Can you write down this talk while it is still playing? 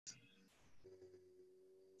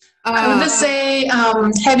I would just say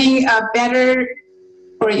having a better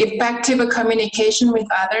or effective communication with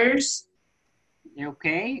others.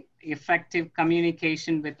 Okay, effective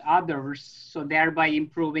communication with others, so thereby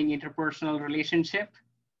improving interpersonal relationship.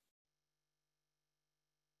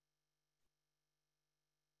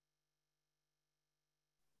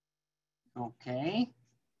 Okay.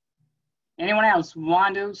 Anyone else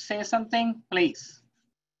want to say something, please?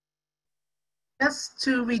 Just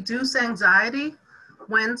to reduce anxiety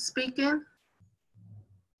when speaking.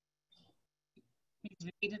 Please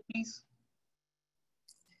repeat it, please.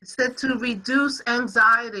 It said to reduce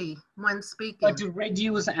anxiety when speaking. But to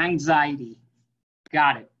reduce anxiety.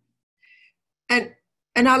 Got it.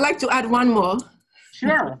 And I'd like to add one more.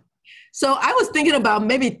 Sure. So I was thinking about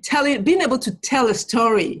maybe being able to tell a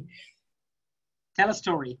story. Tell a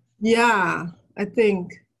story. Yeah, I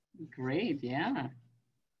think. Great, yeah.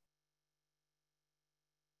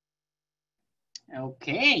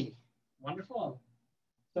 Okay, wonderful.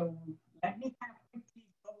 So let me kind of quickly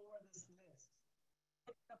go over this list.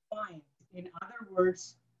 Pick the point, in other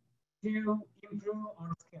words, to improve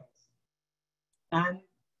our skills and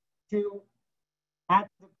to add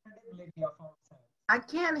the credibility of ourselves. I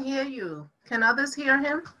can't hear you. Can others hear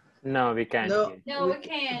him? No, we can't hear. No, we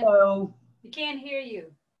can't. Hello. We can't hear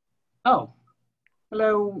you. Oh,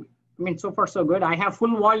 hello. I mean, so far so good. I have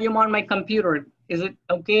full volume on my computer. Is it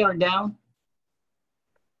okay or down?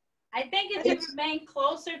 I think if you remain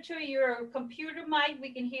closer to your computer mic,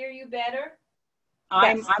 we can hear you better.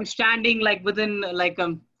 I'm standing like within like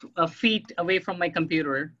a feet away from my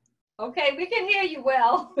computer. Okay, we can hear you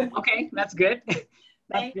well. Okay, that's good.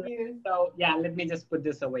 Thank you. So yeah, let me just put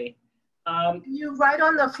this away. You write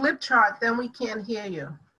on the flip chart, then we can't hear you.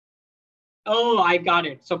 Oh, I got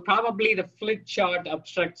it. So probably the flip chart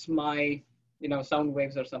obstructs my, sound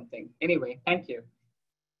waves or something. Anyway, thank you.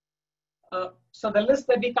 So the list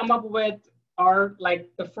that we come up with are like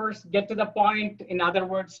the first, get to the point. In other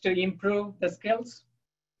words, to improve the skills.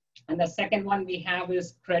 And the second one we have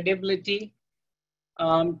is credibility,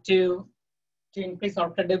 to increase our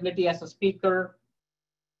credibility as a speaker.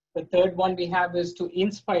 The third one we have is to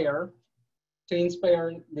inspire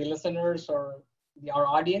the listeners or our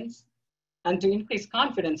audience, and to increase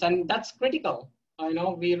confidence. And that's critical. I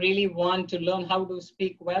know we really want to learn how to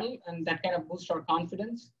speak well, and that kind of boosts our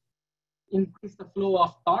confidence. Increase the flow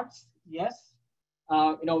of thoughts, yes.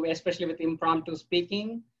 Especially with impromptu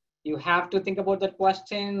speaking, you have to think about that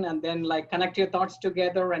question and then like connect your thoughts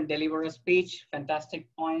together and deliver a speech. Fantastic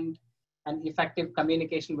point. And effective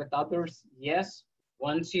communication with others, yes.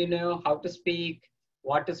 Once you know how to speak,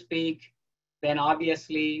 what to speak, then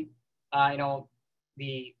obviously,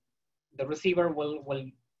 the receiver will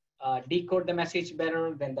decode the message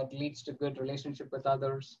better. Then that leads to good relationship with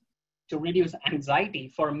others. To reduce anxiety,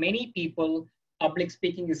 for many people, public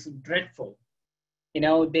speaking is dreadful.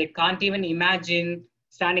 They can't even imagine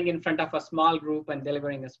standing in front of a small group and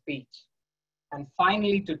delivering a speech. And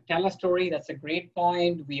finally, to tell a story, that's a great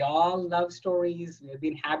point. We all love stories. We've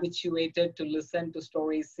been habituated to listen to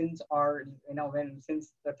stories since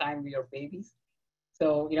since the time we are babies.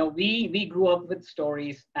 So, we grew up with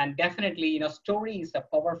stories, and definitely, story is a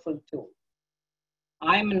powerful tool.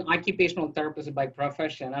 I'm an occupational therapist by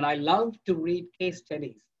profession, and I love to read case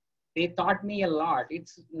studies. They taught me a lot.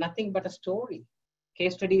 It's nothing but a story.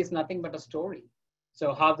 Case study is nothing but a story.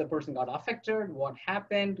 So how the person got affected, what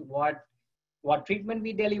happened, what treatment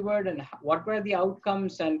we delivered, and what were the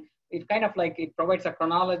outcomes. And it kind of like, it provides a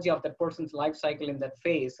chronology of that person's life cycle in that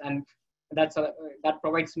phase. And that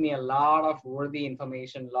provides me a lot of worthy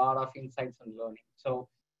information, a lot of insights and learning. So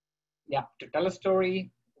yeah, to tell a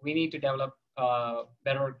story, we need to develop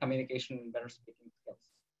better communication, better speaking skills.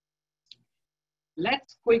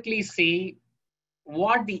 Let's quickly see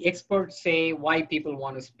what the experts say, why people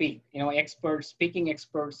want to speak. Speaking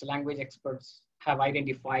experts, language experts have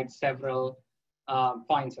identified several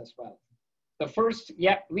points as well. The first,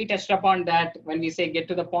 we touched upon that when we say get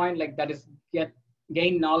to the point, like that is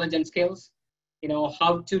gain knowledge and skills,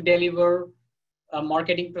 how to deliver a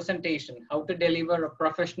marketing presentation, how to deliver a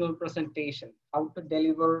professional presentation, how to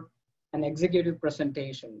deliver an executive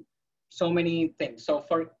presentation, so many things. So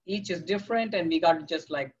for each is different, and we got to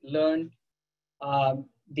just like learn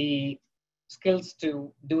the skills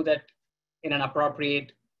to do that in an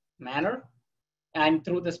appropriate manner. And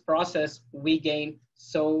through this process, we gain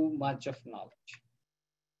so much of knowledge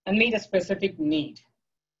and meet a specific need.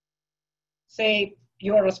 Say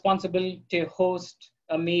you are responsible to host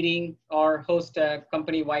a meeting or host a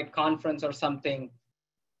company-wide conference or something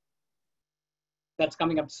that's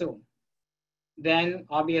coming up soon. Then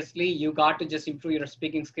obviously you got to just improve your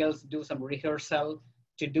speaking skills, do some rehearsal,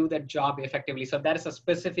 to do that job effectively. So that is a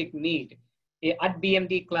specific need. At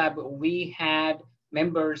BMD Club, we had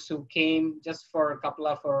members who came just for a couple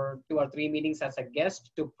of or 2 or 3 meetings as a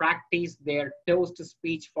guest to practice their toast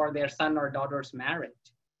speech for their son or daughter's marriage.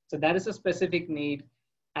 So that is a specific need.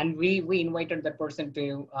 And we invited that person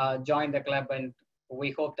to join the club, and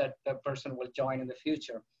we hope that the person will join in the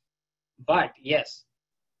future. But yes,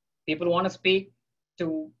 people want to speak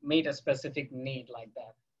to meet a specific need like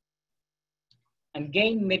that. And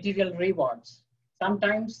gain material rewards.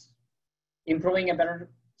 Sometimes improving a better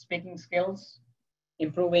speaking skills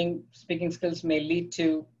may lead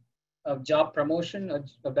to a job promotion,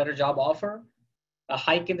 a better job offer, a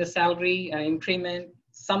hike in the salary, an increment,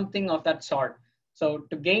 something of that sort. So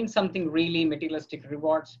to gain something really materialistic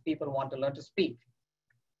rewards, people want to learn to speak.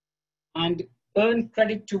 And earn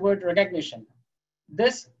credit toward recognition.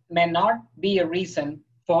 This may not be a reason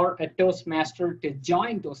for a Toastmaster to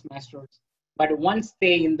join Toastmasters, but once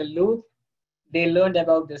they in the loop, they learned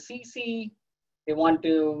about the CC, they want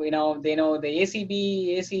to, they know the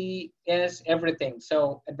ACB, ACS, everything.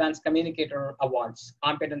 So Advanced Communicator Awards,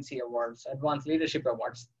 Competency Awards, Advanced Leadership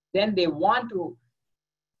Awards. Then they want to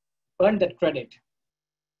earn that credit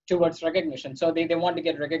towards recognition. So they want to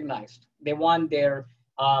get recognized. They want their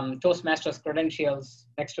Toastmasters credentials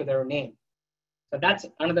next to their name. So that's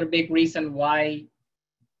another big reason why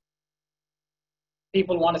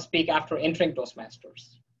people want to speak after entering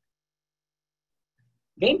Toastmasters.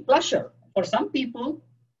 Gain pleasure. For some people,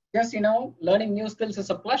 just, learning new skills is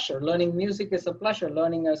a pleasure. Learning music is a pleasure.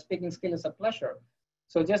 Learning a speaking skill is a pleasure.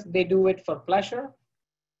 So just they do it for pleasure.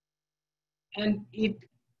 And it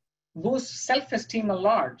boosts self-esteem a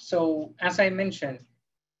lot. So as I mentioned,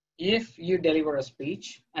 if you deliver a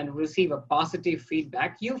speech and receive a positive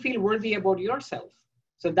feedback, you feel worthy about yourself.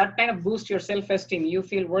 So that kind of boosts your self-esteem. You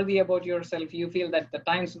feel worthy about yourself. You feel that the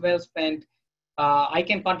time's well spent. I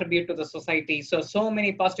can contribute to the society. So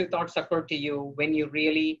many positive thoughts occur to you when you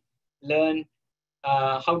really learn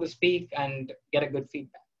how to speak and get a good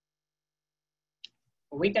feedback.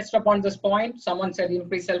 We touched upon this point. Someone said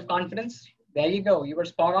increase self-confidence. There you go. You were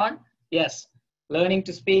spot on. Yes, learning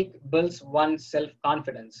to speak builds one's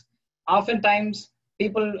self-confidence. Oftentimes,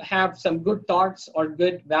 people have some good thoughts or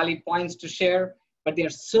good valid points to share, but they're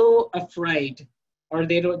so afraid, or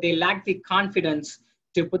they lack the confidence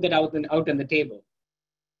to put that out on the table.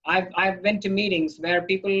 I've been to meetings where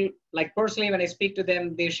people, like personally, when I speak to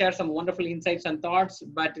them, they share some wonderful insights and thoughts,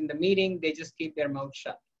 but in the meeting, they just keep their mouth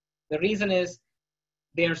shut. The reason is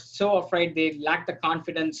they're so afraid, they lack the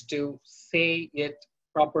confidence to say it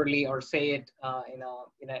properly or say it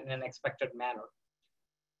in an expected manner.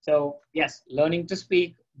 So yes, learning to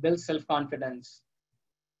speak builds self-confidence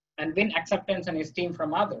and win acceptance and esteem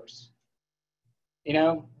from others.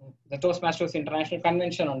 The Toastmasters International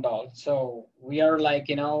Convention and all. So we are like,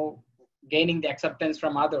 gaining the acceptance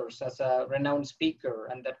from others as a renowned speaker,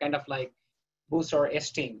 and that kind of like boosts our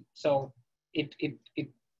esteem. So it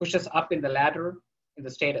pushes up in the ladder, in the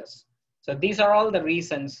status. So these are all the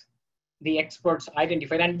reasons the experts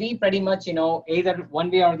identified, and we pretty much, either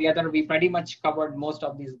one way or the other, we pretty much covered most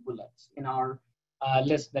of these bullets in our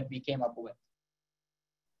list that we came up with.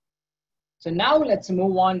 So now let's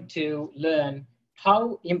move on to learn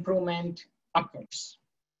how improvement occurs.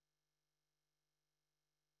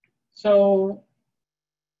 So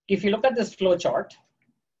if you look at this flow chart,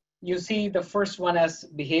 you see the first one as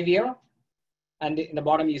behavior, and in the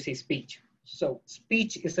bottom you see speech. So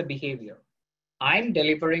speech is a behavior. I'm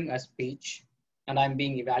delivering a speech and I'm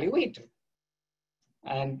being evaluated.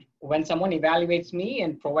 And when someone evaluates me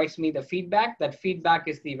and provides me the feedback, that feedback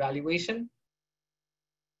is the evaluation.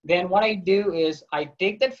 Then what I do is I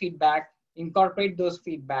take that feedback, incorporate those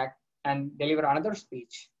feedback, and deliver another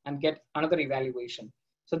speech and get another evaluation.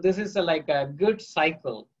 So this is like a good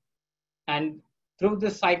cycle. And through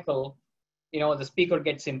this cycle, the speaker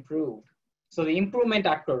gets improved. So the improvement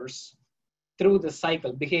occurs through the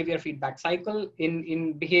cycle, behavior feedback cycle.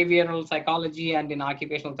 In behavioral psychology and in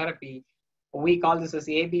occupational therapy, we call this as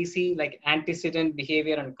ABC, like antecedent,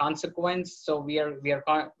 behavior, and consequence. So we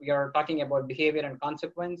are talking about behavior and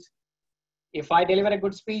consequence. If I deliver a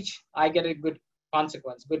good speech, I get a good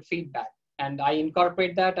consequence, good feedback, and I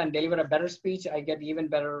incorporate that and deliver a better speech, I get even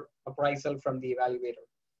better appraisal from the evaluator.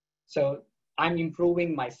 So I'm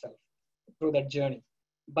improving myself through that journey.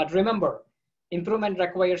 But remember, improvement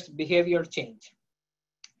requires behavior change.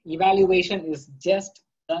 Evaluation is just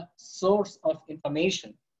the source of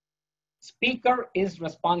information. Speaker is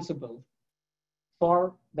responsible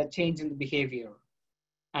for the change in the behavior,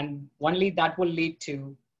 and only that will lead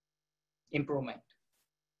to improvement.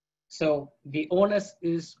 So the onus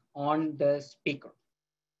is on the speaker.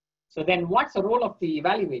 So then what's the role of the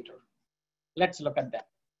evaluator? Let's look at that.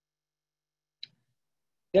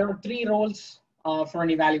 There are three roles for an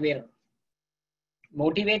evaluator: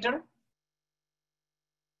 motivator,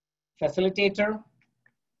 facilitator,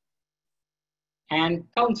 and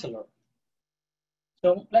counselor.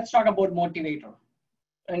 So let's talk about motivator.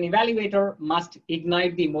 An evaluator must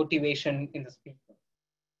ignite the motivation in the speaker.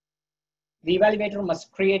 The evaluator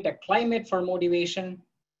must create a climate for motivation,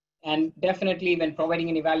 and definitely when providing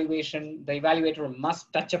an evaluation, the evaluator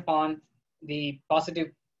must touch upon the positive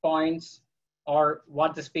points or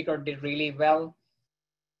what the speaker did really well.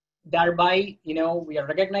 Thereby, we are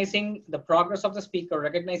recognizing the progress of the speaker,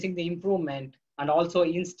 recognizing the improvement, and also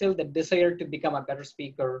instill the desire to become a better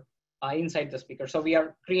speaker inside the speaker. So we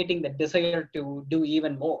are creating the desire to do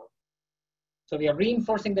even more. So we are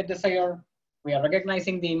reinforcing the desire, we are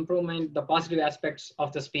recognizing the improvement, the positive aspects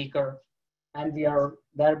of the speaker, and we are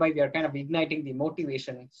kind of igniting the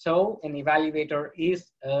motivation. So an evaluator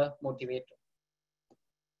is a motivator.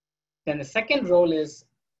 Then the second role is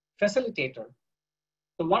facilitator.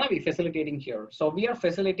 So what are we facilitating here? So we are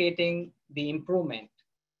facilitating the improvement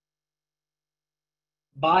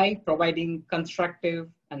by providing constructive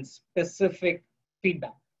and specific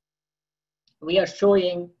feedback. We are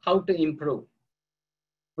showing how to improve.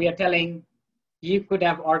 We are telling, you could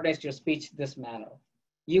have organized your speech this manner.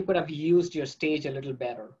 You could have used your stage a little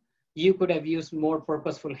better. You could have used more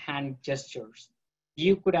purposeful hand gestures.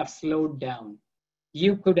 You could have slowed down.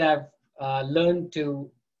 You could have learned to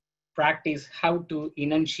practice how to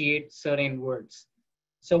enunciate certain words.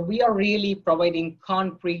 So we are really providing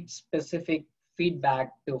concrete, specific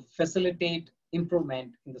feedback to facilitate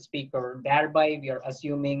improvement in the speaker. Thereby, we are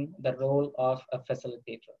assuming the role of a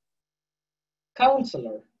facilitator.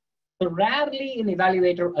 Counselor. So rarely an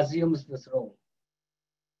evaluator assumes this role.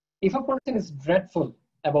 If a person is dreadful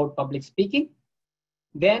about public speaking,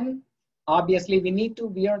 then obviously we need to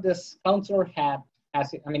wear this counselor hat.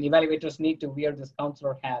 Evaluators need to wear this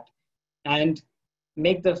counselor hat and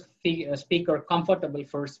make the speaker comfortable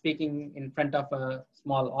for speaking in front of a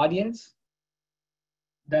small audience.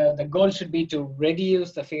 The goal should be to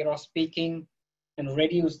reduce the fear of speaking and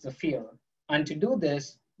reduce the fear. And to do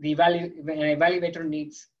this, an evaluator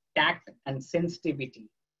needs tact and sensitivity.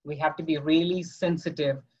 We have to be really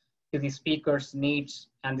sensitive to the speaker's needs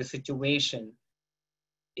and the situation.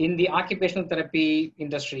 In the occupational therapy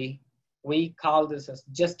industry, we call this as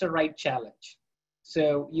just a right challenge.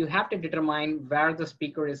 So you have to determine where the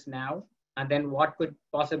speaker is now, and then what could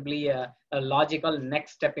possibly a logical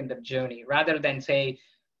next step in the journey, rather than say,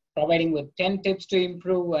 providing with 10 tips to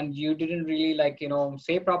improve and you didn't really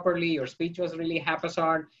say properly, your speech was really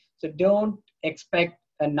haphazard. So don't expect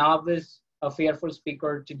a novice, a fearful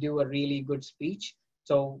speaker to do a really good speech.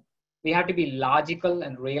 So we have to be logical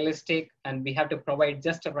and realistic, and we have to provide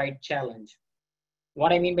just the right challenge.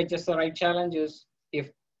 What I mean by just the right challenge is,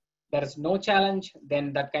 if there is no challenge,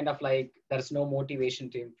 then that kind of there's no motivation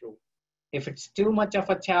to improve. If it's too much of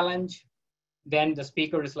a challenge, then the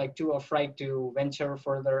speaker is too afraid to venture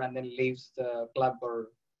further and then leaves the club or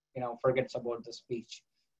forgets about the speech.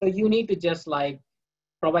 So you need to just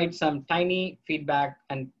provide some tiny feedback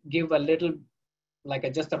and give a little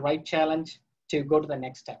just the right challenge to go to the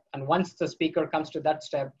next step. And once the speaker comes to that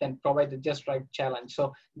step, then provide the just right challenge.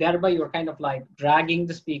 So thereby you're kind of dragging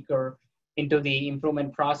the speaker into the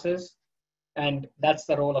improvement process. And that's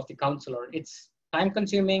the role of the counselor. It's time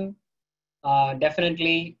consuming.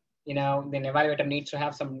 Definitely, the evaluator needs to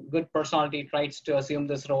have some good personality traits to assume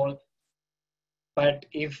this role. But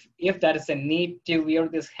if there is a need to wear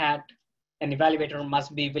this hat, an evaluator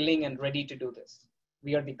must be willing and ready to do this.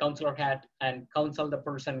 Wear the counselor hat and counsel the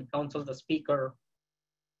person, counsel the speaker,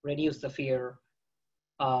 reduce the fear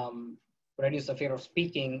of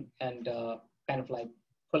speaking, and kind of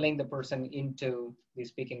pulling the person into the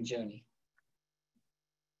speaking journey.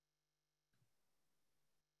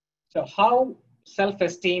 So how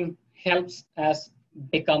self-esteem helps us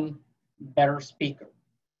become better speaker?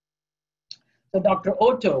 So Dr.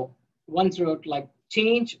 Otto once wrote,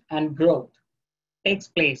 change and growth takes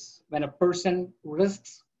place when a person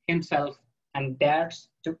risks himself and dares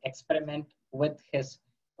to experiment with his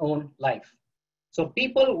own life. So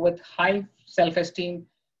people with high self-esteem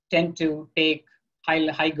tend to take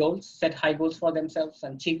high goals, set high goals for themselves,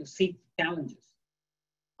 and seek challenges.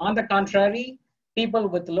 On the contrary, people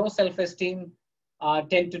with low self-esteem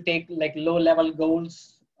tend to take low-level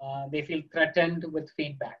goals. They feel threatened with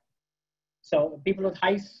feedback. So people with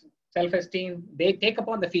high self-esteem, they take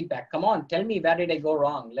upon the feedback. Come on, tell me, where did I go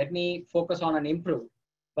wrong? Let me focus on and improve.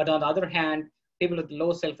 But on the other hand, people with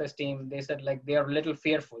low self-esteem, they said they are a little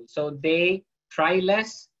fearful. So they try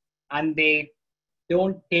less and they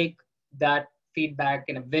don't take that feedback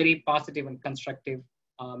in a very positive and constructive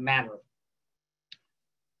manner.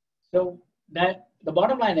 So that the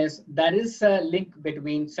bottom line is there is a link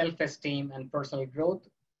between self-esteem and personal growth.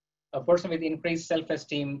 A person with increased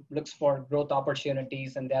self-esteem looks for growth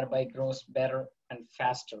opportunities and thereby grows better and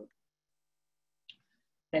faster.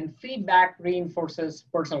 And feedback reinforces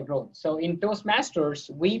personal growth. So in Toastmasters,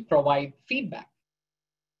 we provide feedback.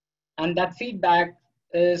 And that feedback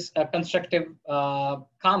is a constructive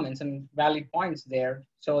comments and valid points there.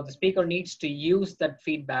 So the speaker needs to use that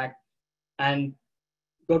feedback and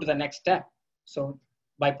go to the next step. So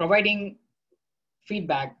by providing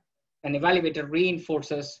feedback, an evaluator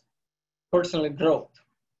reinforces personal growth.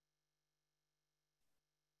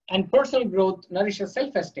 And personal growth nourishes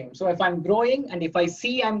self-esteem. So if I'm growing, and if I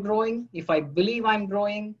see I'm growing, if I believe I'm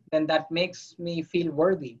growing, then that makes me feel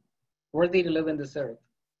worthy to live in this earth,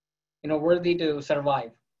 worthy to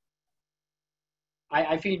survive.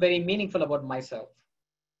 I feel very meaningful about myself.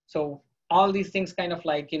 So all these things kind of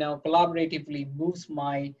like, collaboratively boost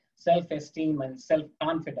my self-esteem and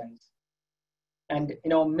self-confidence. And,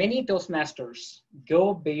 many Toastmasters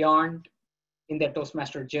go beyond in their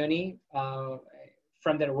Toastmaster journey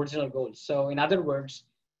from their original goals. So in other words,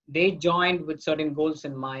 they joined with certain goals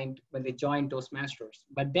in mind when they joined Toastmasters,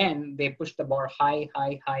 but then they push the bar high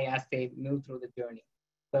as they move through the journey.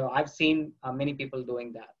 So I've seen many people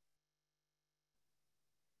doing that.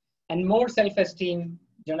 And more self-esteem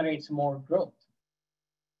generates more growth.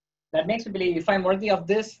 That makes me believe if I'm worthy of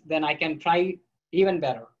this, then I can try even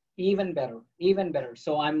better.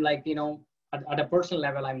 So I'm like, at a personal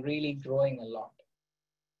level, I'm really growing a lot.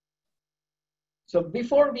 So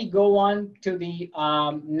before we go on to the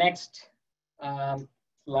next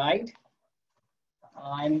slide,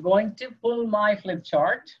 I'm going to pull my flip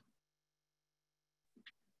chart.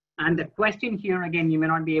 And the question here, again, you may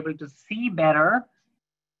not be able to see better,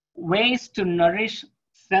 ways to nourish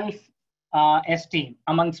self-esteem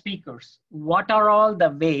among speakers. What are all the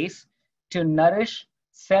ways to nourish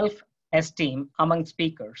self-esteem among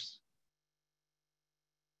speakers?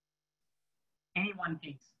 Anyone,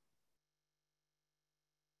 please.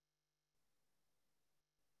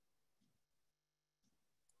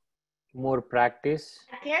 More practice.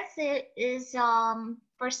 I guess it is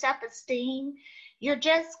for self-esteem. You're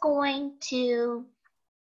just going to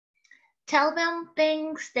tell them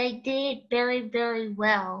things they did very, very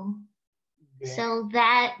well. Okay. So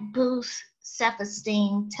that boosts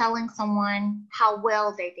self-esteem, telling someone how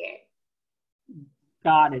well they did.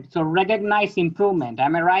 Got it. So recognize improvement.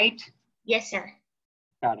 Am I right? Yes, sir.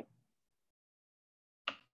 Got it.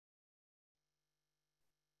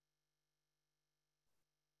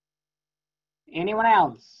 Anyone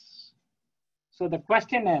else? So the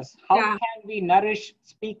question is, how can we nourish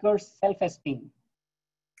speakers' self-esteem?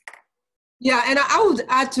 Yeah, and I would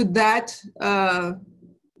add to that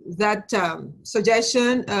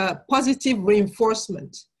suggestion, positive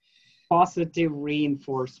reinforcement. Positive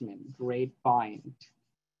reinforcement, great point.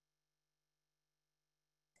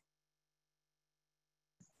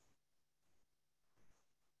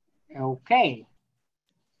 Okay.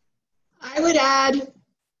 I would add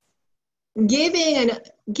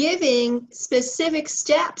giving specific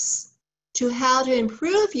steps to how to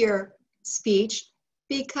improve your speech,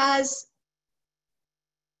 because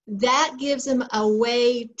that gives them a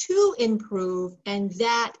way to improve, and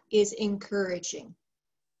that is encouraging.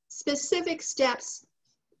 Specific steps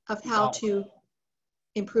of how to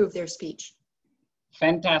improve their speech.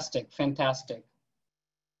 Fantastic, fantastic.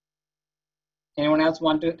 Anyone else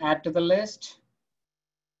want to add to the list?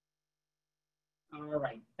 All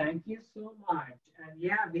right, thank you so much. And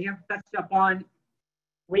yeah, we have touched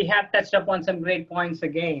upon some great points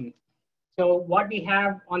again. So what we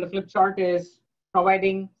have on the flip chart is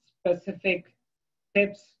providing specific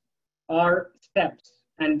tips or steps.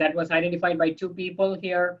 And that was identified by 2 people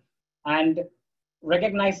here. And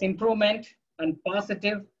recognize improvement and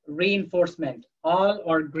positive reinforcement. All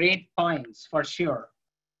are great points for sure.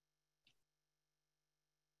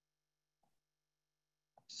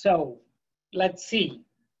 So let's see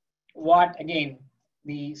what, again,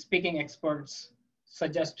 the speaking experts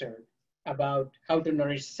suggested about how to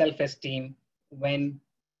nourish self-esteem when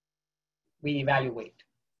we evaluate.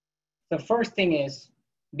 The first thing is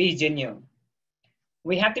be genuine.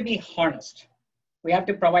 We have to be honest. We have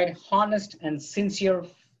to provide honest and sincere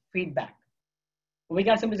feedback. We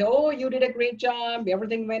can't simply say, oh, you did a great job,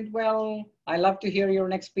 everything went well, I love to hear your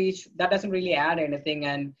next speech. That doesn't really add anything,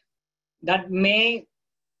 and that may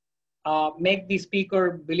make the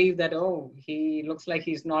speaker believe that, oh, he looks like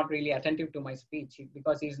he's not really attentive to my speech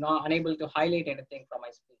because he's not unable to highlight anything from my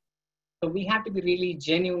speech. So we have to be really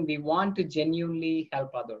genuine. We want to genuinely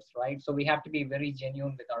help others, right? So we have to be very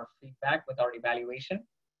genuine with our feedback, with our evaluation.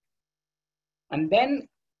 And then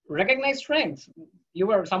recognize strengths.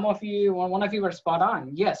 Some of you, one of you were spot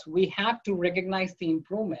on. Yes, we have to recognize the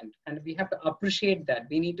improvement and we have to appreciate that.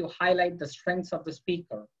 We need to highlight the strengths of the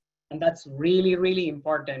speaker. And that's really, really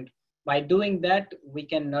important. By doing that, we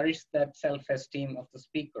can nourish that self-esteem of the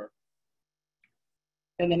speaker.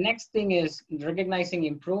 Then the next thing is recognizing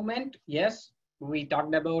improvement. Yes, we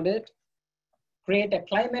talked about it. Create a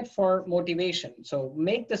climate for motivation. So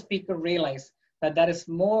make the speaker realize that there is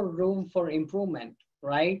more room for improvement,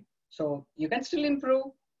 right? So you can still improve.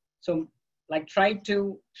 So like try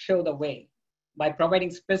to show the way by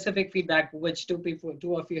providing specific feedback, which two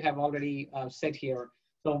of you have already said here.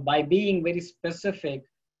 So by being very specific,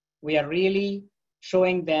 we are really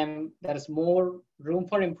showing them there is more room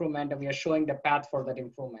for improvement and we are showing the path for that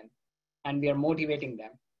improvement and we are motivating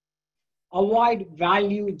them. Avoid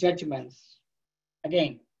value judgments.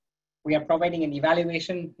 Again, we are providing an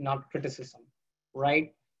evaluation, not criticism,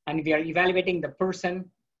 right? And we are evaluating the person,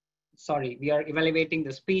 we are evaluating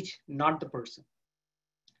the speech, not the person.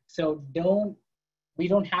 So we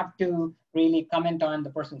don't have to really comment on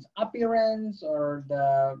the person's appearance or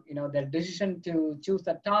their decision to choose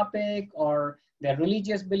the topic or their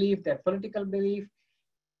religious belief, their political belief.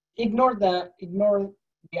 Ignore the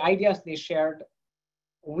ideas they shared.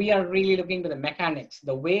 We are really looking to the mechanics,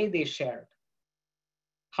 the way they shared,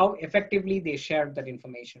 how effectively they shared that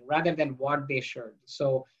information rather than what they shared.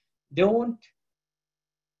 So don't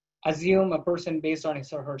assume a person based on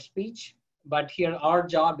his or her speech, but here our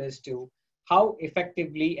job is to how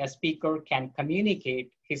effectively a speaker can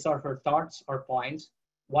communicate his or her thoughts or points,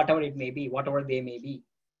 whatever it may be, whatever they may be.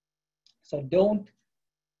 So don't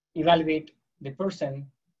evaluate the person,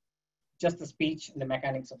 just the speech and the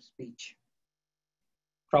mechanics of speech.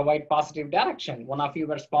 Provide positive direction. One of you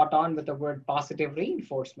were spot on with the word positive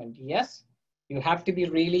reinforcement. Yes, you have to be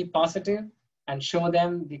really positive and show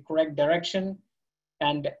them the correct direction.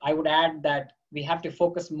 And I would add that we have to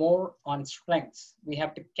focus more on strengths. We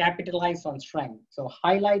have to capitalize on strength. So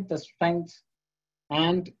highlight the strengths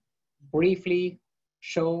and briefly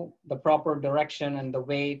show the proper direction and the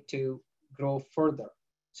way to grow further.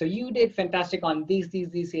 So you did fantastic on these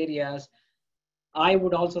areas. I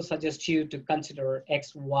would also suggest you to consider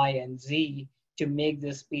X, Y, and Z to make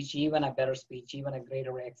this speech even a better speech, even a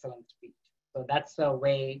greater, excellent speech. So that's the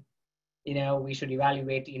way, we should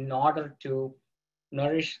evaluate in order to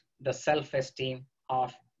nourish the self-esteem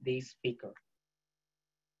of the speaker.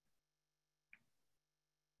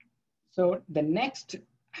 So the next,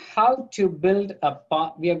 we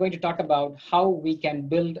are going to talk about how we can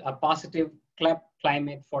build a positive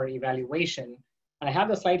climate for evaluation. And I have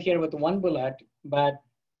the slide here with one bullet, but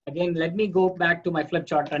again, let me go back to my flip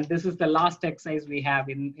chart. And this is the last exercise we have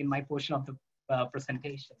in my portion of the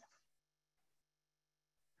presentation.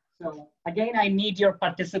 So again, I need your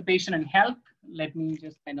participation and help. Let me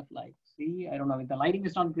just kind of see, I don't know if the lighting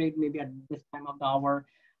is not great, maybe at this time of the hour,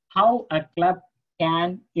 how a club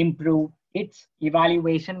can improve its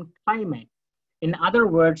evaluation climate. In other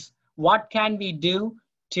words, what can we do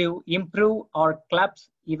to improve our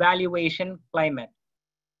club's evaluation climate?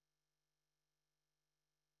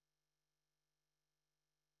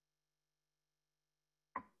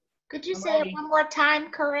 Could you say it one more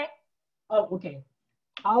time, correct? Oh, okay.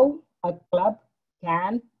 How a club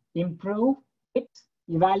can improve its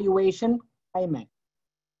evaluation climate.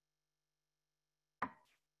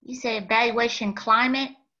 You say evaluation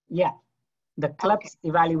climate? Yeah, the club's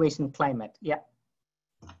evaluation climate, yeah.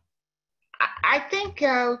 I think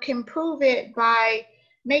can improve it by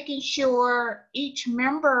making sure each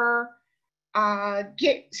member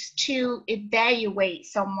gets to evaluate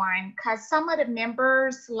someone, because some of the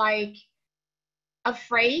members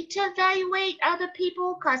afraid to evaluate other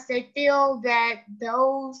people because they feel that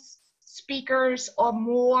those speakers are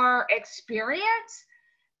more experienced.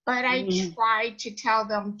 But I try to tell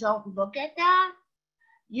them, don't look at that.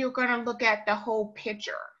 You're going to look at the whole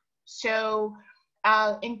picture. So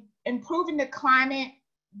improving the climate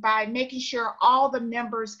by making sure all the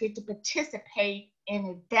members get to participate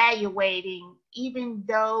in evaluating, even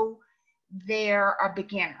though they're a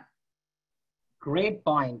beginner. Great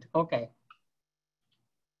point. Okay.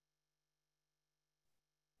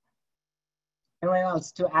 Anyone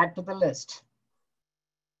else to add to the list?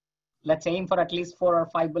 Let's aim for at least 4 or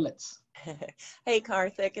 5 bullets. Hey,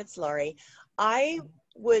 Karthik, it's Laurie. I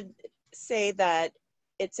would say that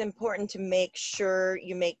it's important to make sure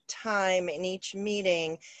you make time in each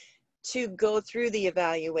meeting to go through the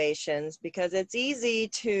evaluations, because it's easy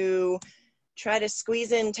to try to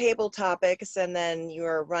squeeze in table topics and then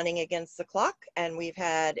you're running against the clock. And we've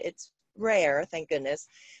had, it's rare, thank goodness,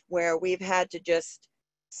 where we've had to just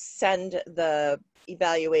send the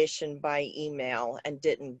evaluation by email and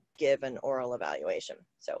didn't give an oral evaluation.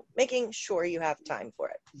 So making sure you have time for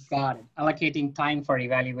it. Got it. Allocating time for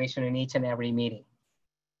evaluation in each and every meeting.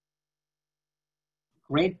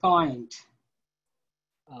 Great point.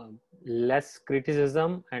 Less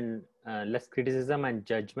criticism and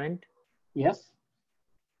judgment, Yes.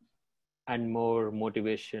 and more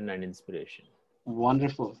motivation and inspiration.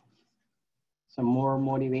 Wonderful. So more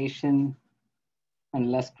motivation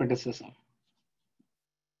and less criticism.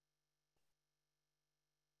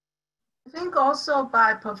 I think also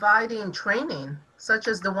by providing training, such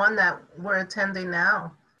as the one that we're attending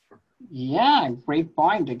now. Yeah, great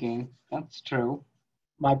point again. That's true.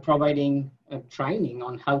 By providing a training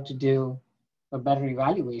on how to do a better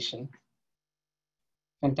evaluation.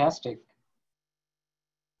 Fantastic.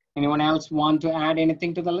 Anyone else want to add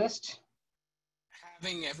anything to the list?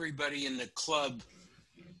 Having everybody in the club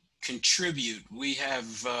contribute. We have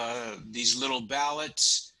these little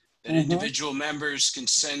ballots that individual members can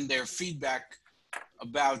send their feedback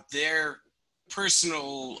about their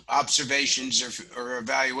personal observations or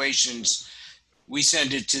evaluations. We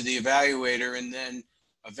send it to the evaluator and then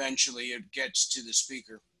eventually it gets to the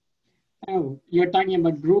speaker. Oh, you're talking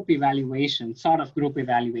about group evaluation, sort of group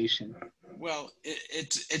evaluation. Well,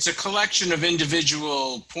 it's a collection of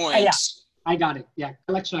individual points. Yeah, I got it. Yeah,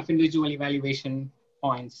 collection of individual evaluation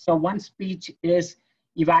points. So one speech is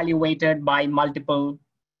evaluated by multiple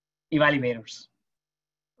evaluators.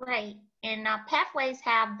 Right. And Pathways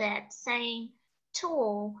have that same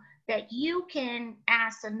tool that you can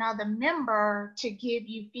ask another member to give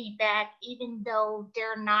you feedback, even though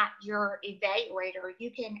they're not your evaluator.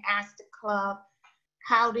 You can ask the club,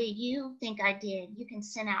 how do you think I did? You can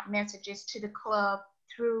send out messages to the club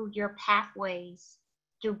through your Pathways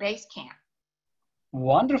through Basecamp.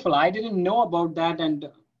 Wonderful. I didn't know about that. And,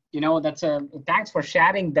 you know, thanks for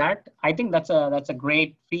sharing that. I think that's a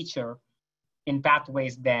great feature in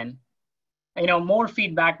Pathways then. You know, more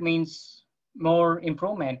feedback means more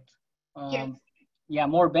improvement. Yes. Yeah,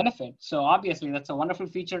 more benefit. So obviously that's a wonderful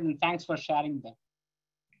feature and thanks for sharing that.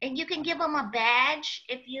 And you can give them a badge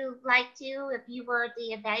if you like to. If you were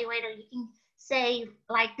the evaluator, you can say,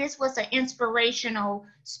 like, this was an inspirational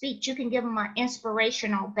speech. You can give them an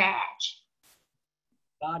inspirational badge.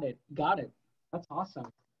 Got it. Got it. That's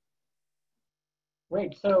awesome.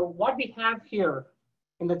 Great. So what we have here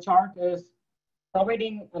in the chart is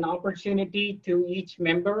providing an opportunity to each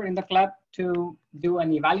member in the club to do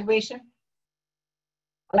an evaluation,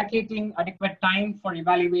 allocating adequate time for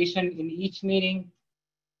evaluation in each meeting,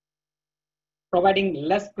 providing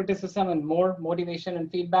less criticism and more motivation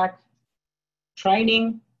and feedback,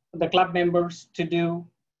 training the club members to do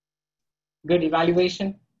good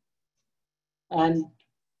evaluation, and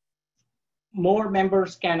more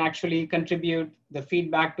members can actually contribute the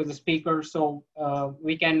feedback to the speaker. So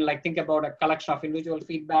we can think about a collection of individual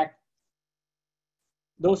feedback.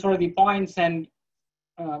 Those are the points, and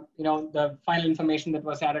the final information that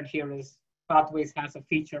was added here is Pathways has a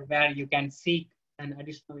feature where you can seek an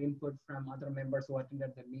additional input from other members who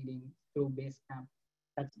attended the meeting through Basecamp.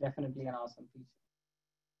 That's definitely an awesome feature.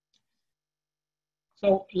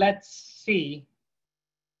 So let's see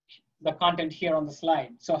the content here on the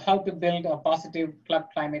slide. So how to build a positive club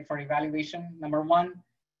climate for evaluation. Number one,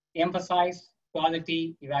 emphasize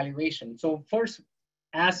quality evaluation. So first,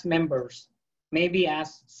 as members, maybe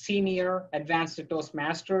as senior advanced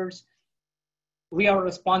Toastmasters, we are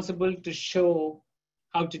responsible to show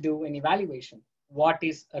how to do an evaluation. What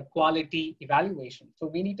is a quality evaluation? So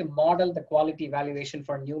we need to model the quality evaluation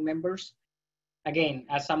for new members. Again,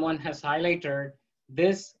 as someone has highlighted,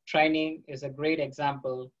 this training is a great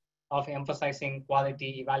example of emphasizing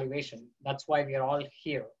quality evaluation. That's why we are all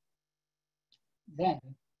here. Then,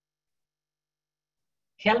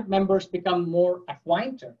 help members become more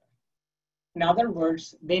acquainted. In other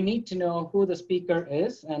words, they need to know who the speaker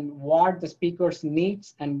is and what the speaker's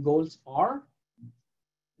needs and goals are.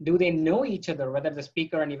 Do they know each other, whether the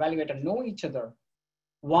speaker and evaluator know each other?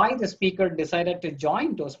 Why the speaker decided to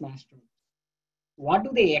join Toastmasters? What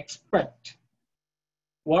do they expect?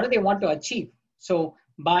 What do they want to achieve? So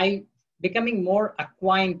by becoming more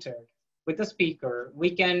acquainted with the speaker,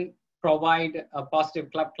 we can provide a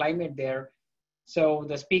positive club climate there. So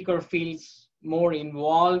the speaker feels more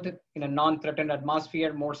involved in a non-threatened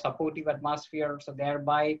atmosphere, more supportive atmosphere. So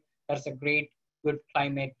thereby, that's a great, good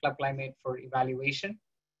climate, club climate for evaluation.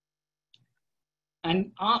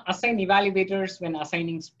 And assign evaluators when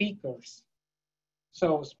assigning speakers.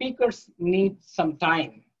 So speakers need some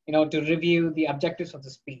time to review the objectives of the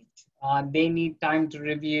speech. They need time to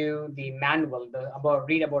review the manual,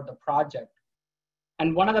 read about the project.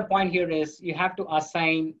 And one other point here is you have to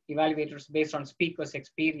assign evaluators based on speakers'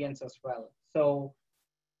 experience as well. So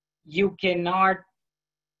you cannot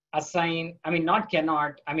assign,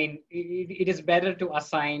 it is better to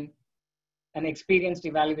assign an experienced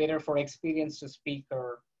evaluator for experienced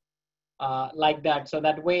speaker like that. So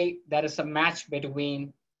that way there is a match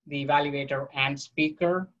between the evaluator and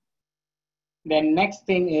speaker. Then next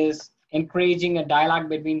thing is encouraging a dialogue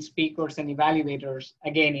between speakers and evaluators.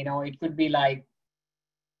 Again, it could be like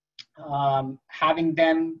having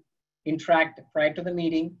them interact prior to the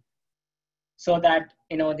meeting so that,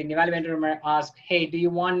 the evaluator may ask, hey, do you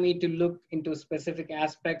want me to look into specific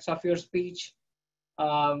aspects of your speech?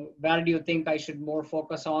 Where do you think I should more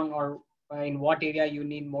focus on, or in what area you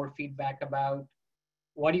need more feedback about?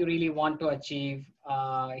 What do you really want to achieve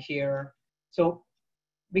here? So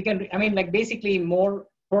we can, basically more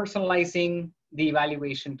personalizing the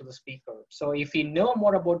evaluation to the speaker. So if we know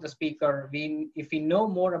more about the speaker, if we know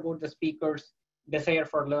more about the speaker's desire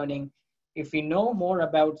for learning, if we know more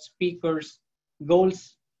about speakers'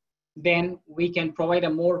 goals, then we can provide a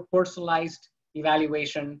more personalized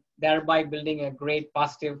evaluation, thereby building a great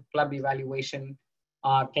positive club evaluation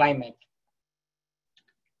climate.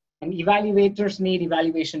 And evaluators need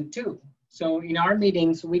evaluation too. So in our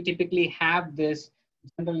meetings, we typically have this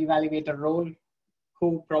general evaluator role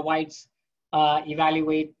who provides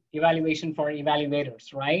evaluation for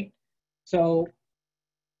evaluators, right? So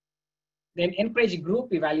then encourage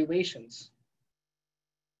group evaluations.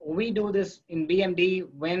 We do this in BMD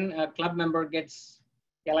when a club member gets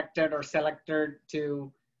elected or selected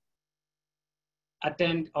to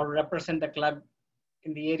attend or represent the club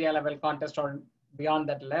in the area level contest or beyond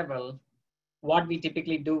that level. What we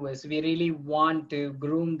typically do is we really want to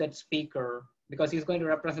groom that speaker because he's going to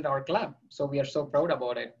represent our club. So we are so proud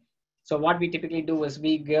about it. So what we typically do is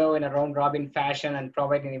we go in a round robin fashion and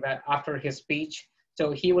provide an event after his speech.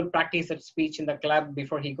 So he will practice that speech in the club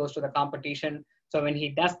before he goes to the competition. So when he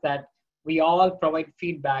does that, we all provide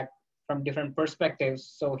feedback from different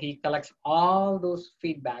perspectives. So he collects all those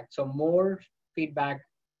feedback. So more feedback,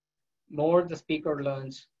 more the speaker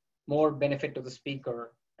learns, more benefit to the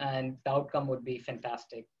speaker, and the outcome would be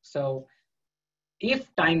fantastic. So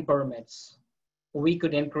if time permits, we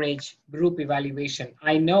could encourage group evaluation.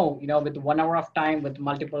 I know, with 1 hour of time with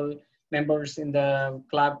multiple members in the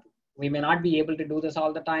club, we may not be able to do this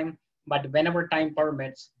all the time, but whenever time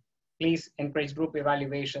permits, please encourage group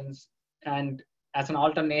evaluations. And as an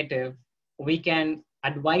alternative, we can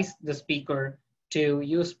advise the speaker to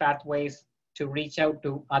use pathways to reach out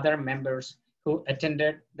to other members who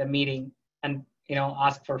attended the meeting and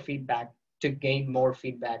ask for feedback to gain more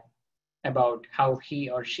feedback about how he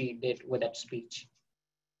or she did with that speech.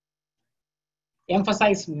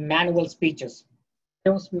 Emphasize manual speeches.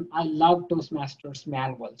 I love Toastmasters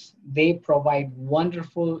manuals. They provide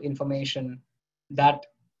wonderful information that,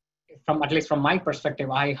 at least from my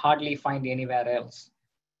perspective, I hardly find anywhere else.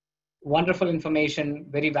 Wonderful information,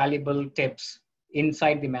 very valuable tips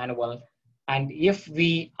inside the manual. And if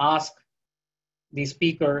we ask the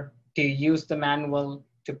speaker to use the manual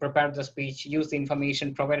to prepare the speech, use the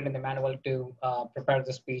information provided in the manual to prepare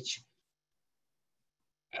the speech,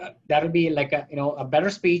 that will be like a better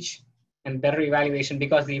speech and better evaluation,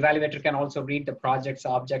 because the evaluator can also read the project's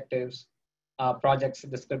objectives, project's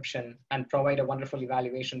description, and provide a wonderful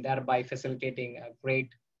evaluation, thereby facilitating a great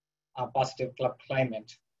positive club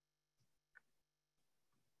climate.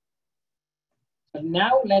 So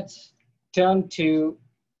now let's turn to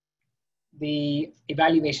the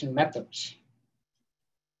evaluation methods.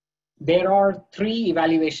 There are 3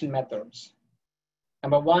 evaluation methods.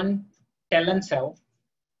 Number 1, tell and sell.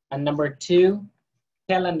 And number 2,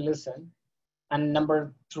 tell and listen. And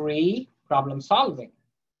number 3, problem solving.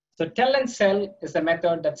 So tell and sell is a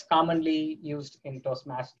method that's commonly used in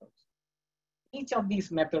Toastmasters. Each of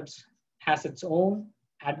these methods has its own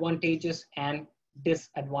advantages and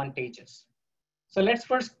disadvantages. So let's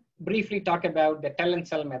first briefly talk about the tell and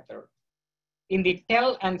sell method. In the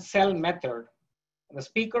tell and sell method, the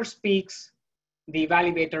speaker speaks, the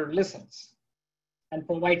evaluator listens and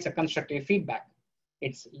provides a constructive feedback.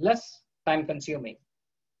 It's less time consuming,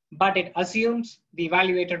 but it assumes the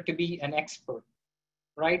evaluator to be an expert,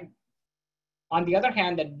 right? On the other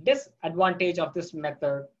hand, the disadvantage of this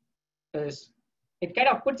method is it kind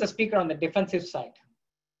of puts the speaker on the defensive side,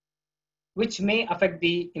 which may affect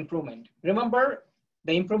the improvement. Remember,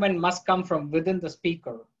 the improvement must come from within the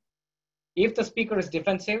speaker. If the speaker is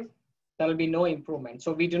defensive, there will be no improvement.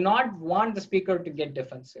 So we do not want the speaker to get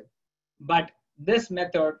defensive, but this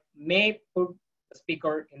method may put the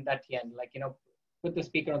speaker in that end, like, put the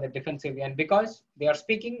speaker on the defensive end. Because they are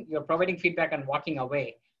speaking, you're providing feedback and walking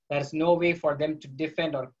away. There's no way for them to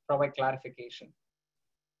defend or provide clarification.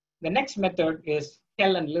 The next method is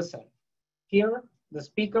tell and listen. Here, the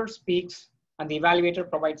speaker speaks and the evaluator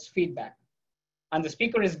provides feedback. And the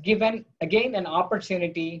speaker is given, again, an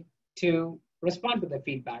opportunity to respond to the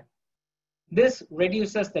feedback. This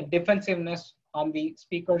reduces the defensiveness on the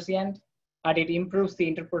speaker's end, and it improves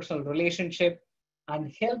the interpersonal relationship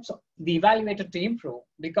and helps the evaluator to improve,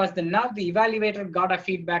 because now the evaluator got a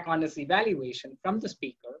feedback on his evaluation from the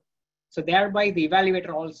speaker. So thereby the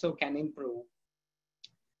evaluator also can improve.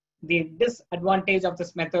 The disadvantage of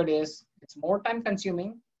this method is it's more time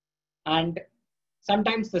consuming, and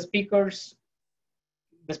sometimes the speaker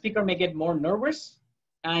may get more nervous,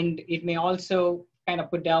 and it may also kind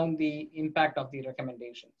of put down the impact of the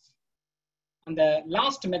recommendations. And the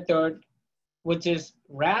last method, which is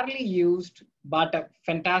rarely used, but a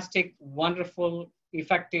fantastic, wonderful,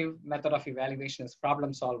 effective method of evaluation, is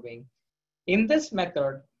problem solving. In this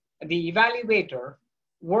method, the evaluator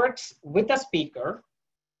works with the speaker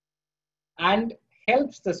and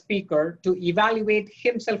helps the speaker to evaluate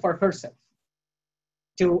himself or herself,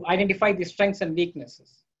 to identify the strengths and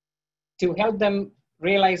weaknesses, to help them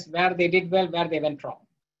realize where they did well, where they went wrong.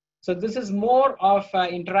 So this is more of an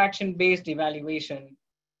interaction-based evaluation.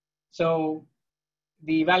 So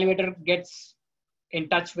the evaluator gets in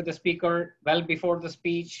touch with the speaker well before the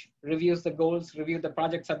speech, reviews the goals, review the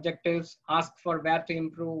project's objectives, ask for where to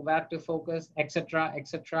improve, where to focus, etc.,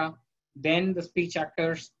 etc. Then the speech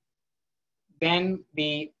occurs. Then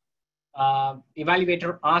the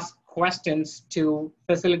evaluator asks questions to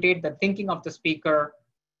facilitate the thinking of the speaker,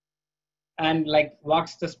 and like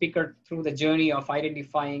walks the speaker through the journey of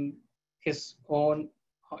identifying his or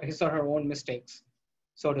her own mistakes,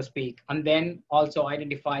 so to speak, and then also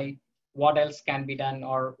identify what else can be done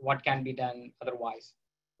or what can be done otherwise.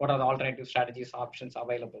 What are the alternative strategies, options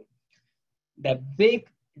available? The big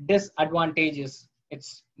disadvantage is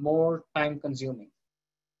it's more time consuming.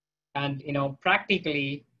 And,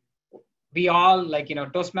 practically, we all, like,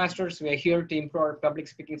 Toastmasters, we're here to improve our public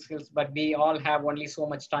speaking skills, but we all have only so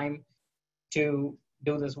much time to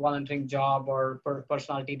do this volunteering job or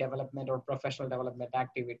personality development or professional development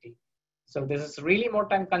activity. So this is really more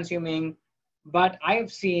time consuming, but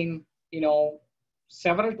I've seen,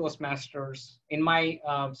 several Toastmasters in my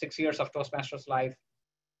 6 years of Toastmasters life.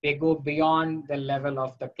 They go beyond the level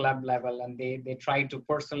of the club level, and they try to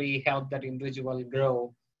personally help that individual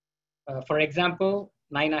grow. For example,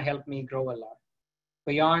 Naina helped me grow a lot.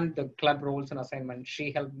 Beyond the club roles and assignments,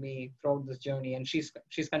 she helped me throughout this journey, and she's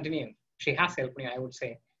continuing. She has helped me, I would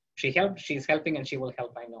say. She's helping, and she will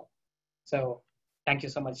help, I know. So thank you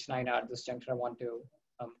so much, Naina. At this juncture, I want to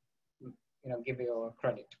give you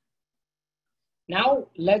credit. Now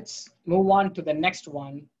let's move on to the next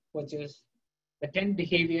one, which is the 10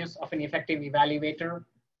 behaviors of an effective evaluator.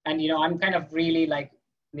 And I'm kind of really like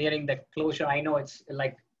nearing the closure. I know it's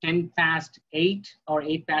like 10 past 8 or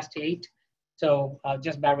 8 past 8. So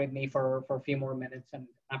just bear with me for a few more minutes, and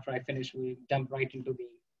after I finish, we jump right into the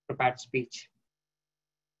prepared speech.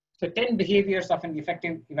 So 10 behaviors of an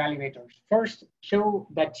effective evaluator. First, show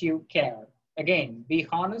that you care. Again, be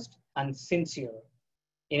honest and sincere.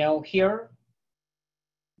 Here,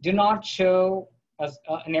 do not show,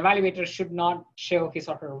 an evaluator should not show his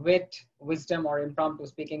or her wit, wisdom, or impromptu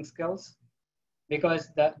speaking skills, because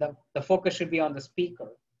the focus should be on the speaker.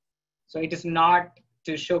 So it is not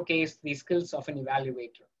to showcase the skills of an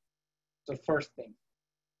evaluator. So first thing.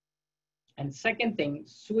 And second thing,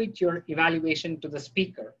 suit your evaluation to the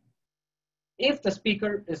speaker. If the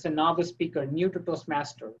speaker is a novice speaker, new to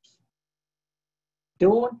Toastmasters,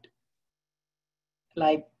 don't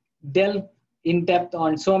delve in depth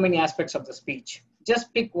on so many aspects of the speech.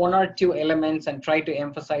 Just pick one or two elements and try to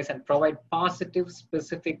emphasize and provide positive,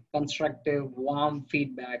 specific, constructive, warm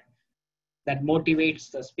feedback that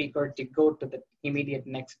motivates the speaker to go to the immediate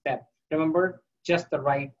next step. Remember, just the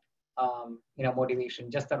right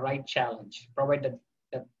motivation, just the right challenge. Provide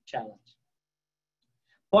the challenge.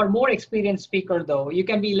 For more experienced speaker, though, you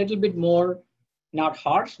can be a little bit more, not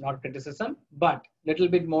harsh, not criticism, but a little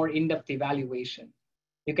bit more in-depth evaluation.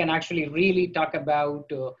 You can actually really talk about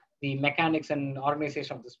the mechanics and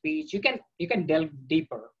organization of the speech. You can delve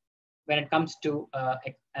deeper when it comes to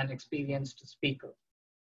an experienced speaker.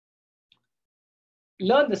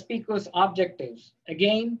 Learn the speaker's objectives.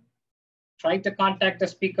 Again, try to contact the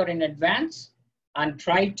speaker in advance and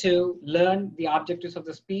try to learn the objectives of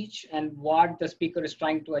the speech and what the speaker is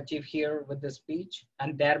trying to achieve here with the speech,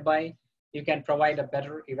 and thereby you can provide a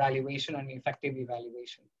better evaluation and effective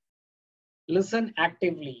evaluation. Listen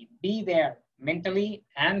actively, be there mentally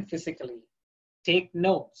and physically. Take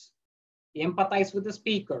notes, empathize with the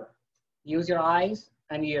speaker, use your eyes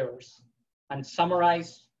and ears, and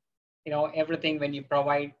summarize, everything when you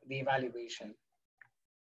provide the evaluation.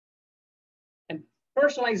 And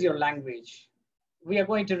personalize your language. We are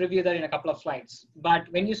going to review that in a couple of slides. But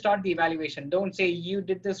when you start the evaluation, don't say you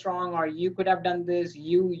did this wrong or you could have done this,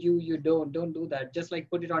 you don't do that. Just like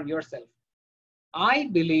put it on yourself. I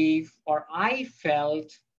believe or I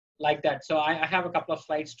felt like that. So I have a couple of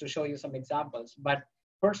slides to show you some examples, but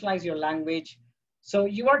personalize your language. So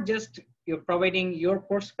you're providing your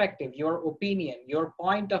perspective, your opinion, your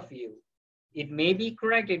point of view. It may be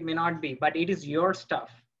correct, it may not be, but it is your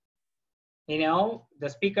stuff. The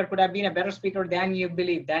speaker could have been a better speaker than you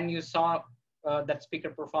believe, than you saw that speaker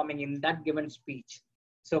performing in that given speech.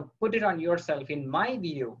 So put it on yourself. In my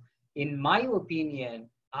view, in my opinion,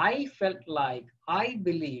 I felt like, I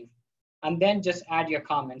believe, and then just add your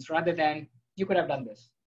comments rather than you could have done this.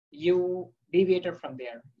 You deviated from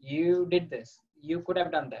there. You did this. You could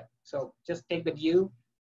have done that. So just take the you,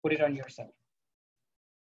 put it on yourself.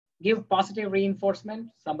 Give positive reinforcement.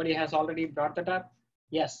 Somebody has already brought that up.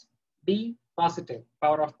 Yes, be positive,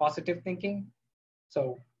 power of positive thinking.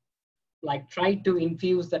 So like try to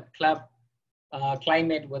infuse that club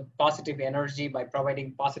climate with positive energy by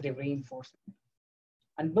providing positive reinforcement.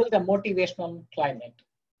 And build a motivational climate.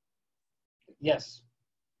 Yes,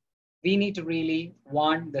 we need to really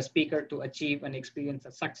want the speaker to achieve and experience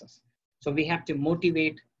a success. So we have to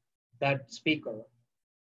motivate that speaker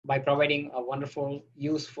by providing a wonderful,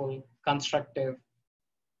 useful, constructive,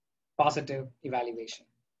 positive evaluation.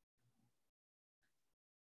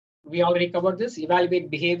 We already covered this,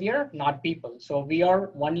 evaluate behavior, not people. So we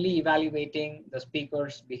are only evaluating the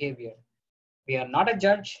speaker's behavior. We are not a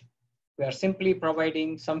judge. We are simply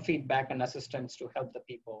providing some feedback and assistance to help the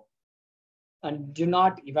people, and do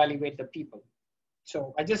not evaluate the people.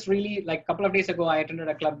 So I just really, like a couple of days ago, I attended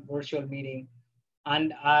a club virtual meeting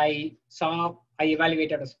and I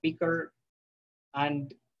evaluated a speaker,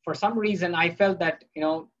 and for some reason I felt that,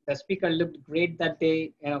 the speaker looked great that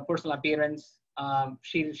day, personal appearance.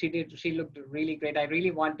 She looked really great. I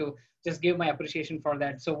really want to just give my appreciation for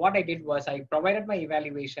that. So what I did was I provided my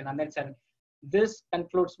evaluation and then said, this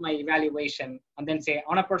concludes my evaluation, and then say,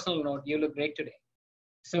 on a personal note, you look great today.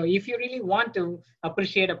 So if you really want to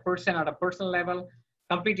appreciate a person at a personal level,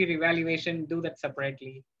 complete your evaluation, do that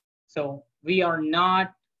separately. So we are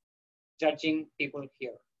not judging people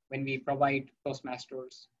here when we provide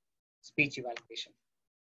Toastmasters speech evaluation.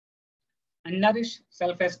 And nourish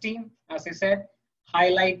self-esteem, as I said,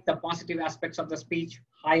 highlight the positive aspects of the speech,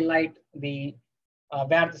 highlight the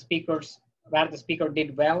where the speaker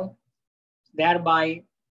did well. Thereby,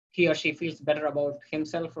 he or she feels better about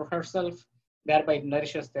himself or herself. Thereby, it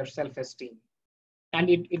nourishes their self-esteem. And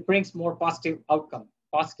it brings more positive outcome.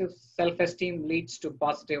 Positive self-esteem leads to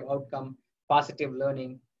positive outcome, positive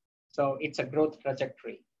learning. So it's a growth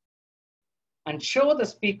trajectory. And show the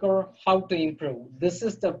speaker how to improve. This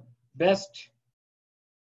is the best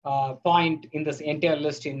point in this entire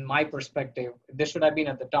list in my perspective. This should have been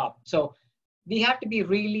at the top. So we have to be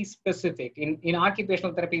really specific. In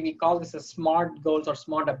occupational therapy, we call this a SMART goals or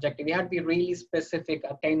SMART objective. We have to be really specific,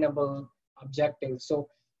 attainable objectives. So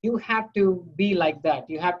you have to be like that.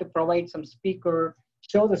 You have to provide some speaker,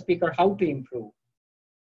 show the speaker how to improve.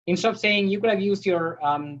 Instead of saying you could have used your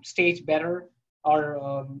stage better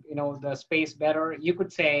or the space better, you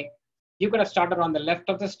could say you could have started on the left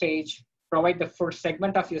of the stage, provide the first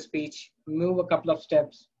segment of your speech, move a couple of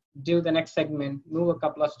steps, do the next segment, move a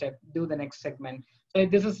couple of steps, do the next segment. So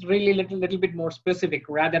this is really little bit more specific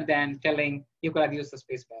rather than telling you could have used the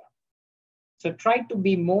space better. So try to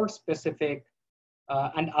be more specific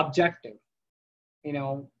and objective.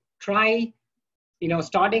 Try,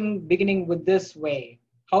 beginning with this way.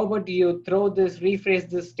 How about you rephrase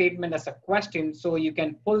this statement as a question so you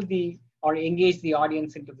can pull or engage the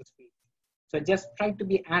audience into the speech. So just try to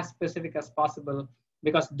be as specific as possible,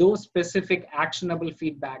 because those specific actionable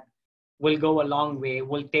feedback will go a long way,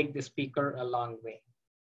 will take the speaker a long way.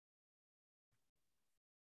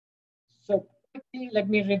 So quickly, let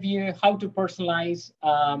me review how to personalize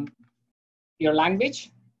your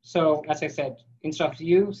language. So as I said, instead of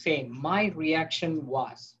you saying, my reaction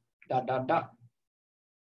was, ...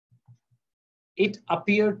 It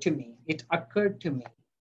appeared to me, it occurred to me.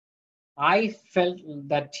 I felt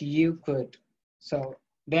that you could. So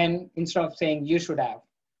then instead of saying you should have,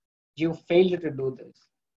 you failed to do this.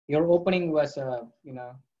 Your opening was a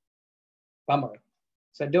bummer.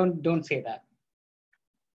 So don't say that.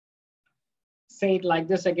 Say it like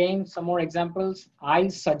this again, some more examples. I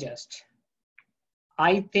suggest.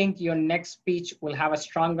 I think your next speech will have a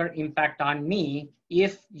stronger impact on me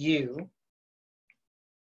if you,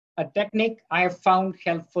 a technique I have found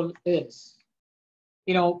helpful is,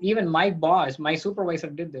 even my boss, my supervisor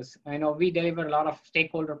did this. I know we deliver a lot of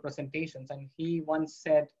stakeholder presentations, and he once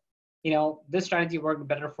said, this strategy worked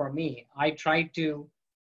better for me. I try to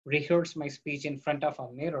rehearse my speech in front of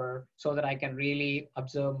a mirror so that I can really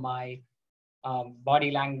observe my body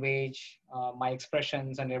language, my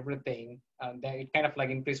expressions and everything. That it kind of like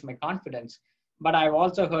increased my confidence. But I've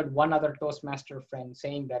also heard one other Toastmaster friend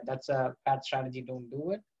saying that that's a bad strategy, don't do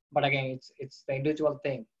it. But again, it's the individual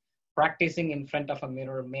thing. Practicing in front of a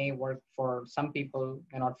mirror may work for some people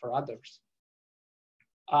and not for others.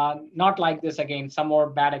 Not like this again, some more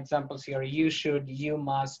bad examples here. You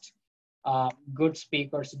must, good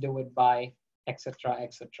speakers do it by, etc.,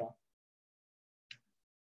 etc.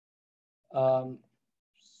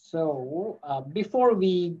 Before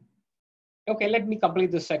let me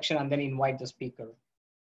complete this section and then invite the speaker.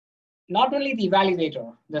 Not only the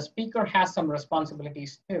evaluator, the speaker has some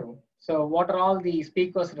responsibilities too. So what are all the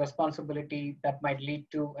speaker's responsibility that might lead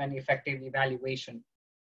to an effective evaluation?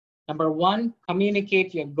 Number one,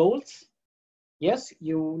 communicate your goals. Yes,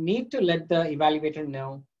 you need to let the evaluator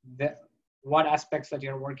know what aspects that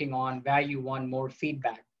you're working on, where you want more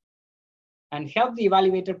feedback. And help the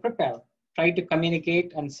evaluator prepare. Try to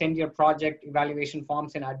communicate and send your project evaluation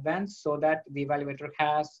forms in advance so that the evaluator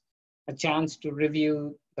has a chance to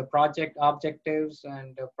review the project objectives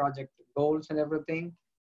and project goals and everything.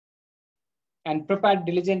 And prepare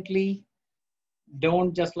diligently.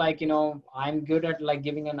 Don't just I'm good at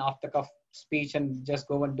giving an off-the-cuff speech and just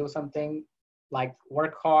go and do something.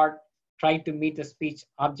 Work hard, try to meet the speech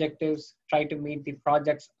objectives, try to meet the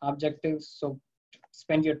project's objectives. So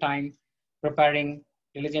spend your time preparing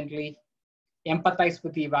diligently. Empathize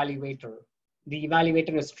with the evaluator. The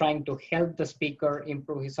evaluator is trying to help the speaker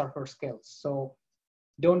improve his or her skills. So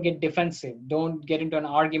don't get defensive. Don't get into an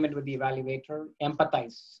argument with the evaluator.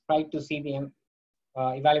 Empathize. Try to see the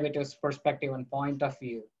evaluator's perspective and point of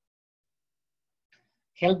view.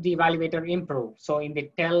 Help the evaluator improve. So in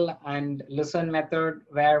the tell and listen method,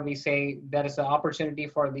 where we say there is an opportunity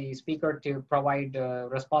for the speaker to provide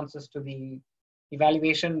responses to the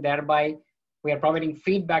evaluation, thereby we are providing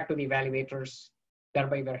feedback to the evaluators,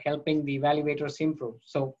 thereby we're helping the evaluators improve.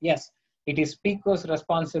 So yes, it is speaker's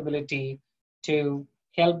responsibility to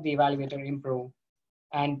help the evaluator improve.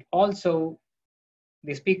 And also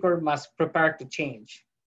the speaker must prepare to change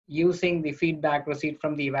using the feedback received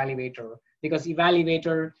from the evaluator, because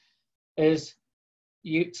evaluator is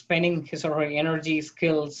spending his or her energy,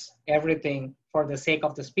 skills, everything for the sake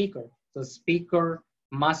of the speaker. The speaker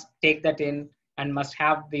must take that in and must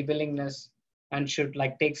have the willingness and should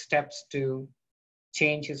take steps to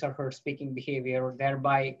change his or her speaking behavior.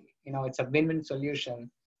 Thereby, it's a win-win solution.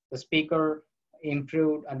 The speaker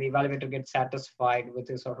improved and the evaluator gets satisfied with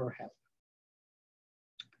his or her help.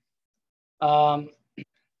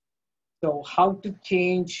 So how to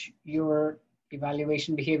change your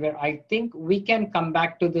evaluation behavior? I think we can come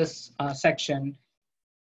back to this section.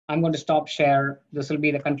 I'm going to stop share. This will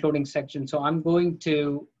be the concluding section. So I'm going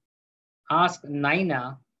to ask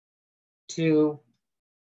Naina to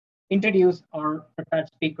introduce our prepared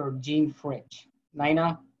speaker, Jean Fritsch.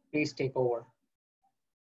 Naina, please take over.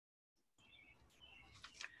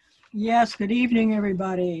 Yes, good evening,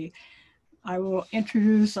 everybody. I will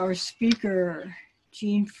introduce our speaker,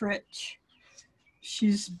 Jean Fritsch.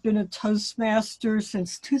 She's been a Toastmaster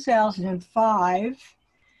since 2005,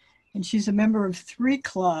 and she's a member of 3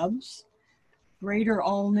 clubs, Greater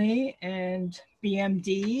Olney and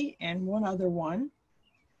BMD, and one other one.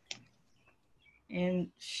 And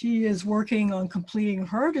she is working on completing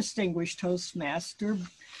her Distinguished Toastmaster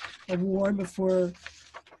Award before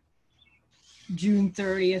June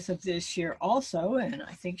 30th of this year also, and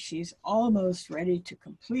I think she's almost ready to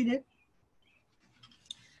complete it.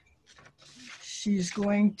 She's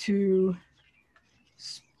going to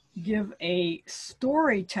give a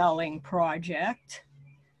storytelling project.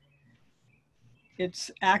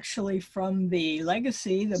 It's actually from the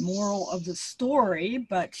legacy, the moral of the story,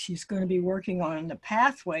 but she's going to be working on the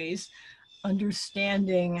pathways,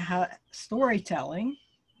 understanding how storytelling.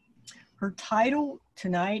 Her title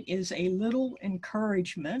tonight is A Little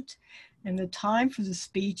Encouragement, and the time for the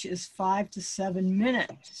speech is 5 to 7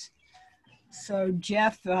 minutes. So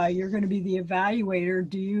Jeff, you're going to be the evaluator.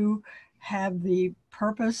 Do you have the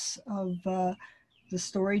purpose of the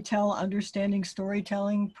Understanding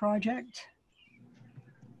Storytelling project?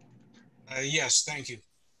 Yes, thank you.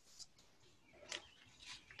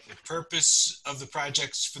 The purpose of the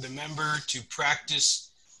project is for the member to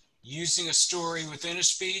practice using a story within a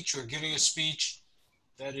speech or giving a speech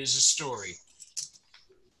That is a story.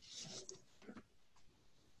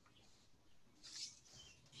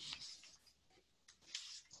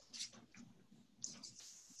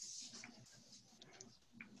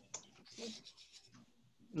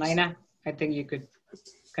 Naina, I think you could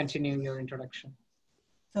continue your introduction.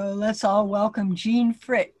 So let's all welcome Jean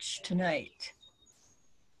Fritsch tonight.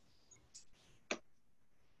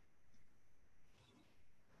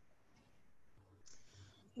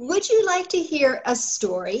 Would you like to hear a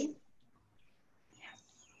story?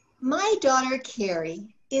 My daughter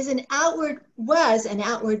Carrie was an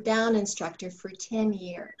outward bound instructor for 10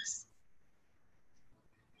 years.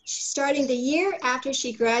 Starting the year after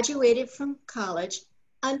she graduated from college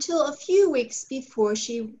until a few weeks before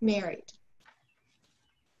she married.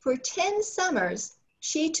 For 10 summers,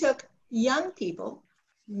 she took young people,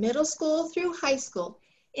 middle school through high school,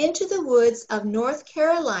 into the woods of North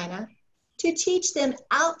Carolina to teach them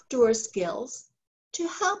outdoor skills, to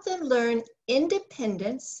help them learn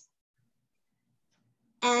independence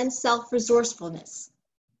and self-resourcefulness.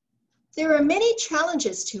 There were many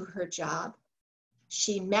challenges to her job.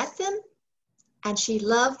 She met them, and she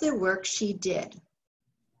loved the work she did.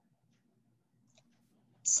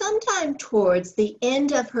 Sometime towards the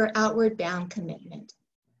end of her outward bound commitment,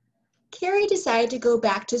 Carrie decided to go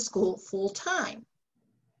back to school full-time,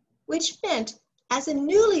 which meant as a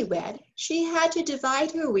newlywed, she had to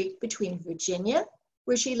divide her week between Virginia,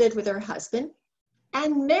 where she lived with her husband,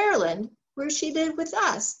 and Maryland, where she lived with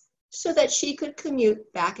us, so that she could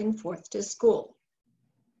commute back and forth to school.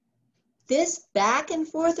 This back and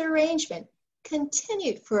forth arrangement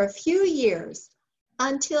continued for a few years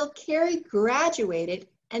until Carrie graduated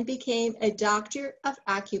and became a doctor of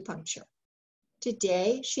acupuncture.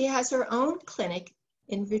 Today, she has her own clinic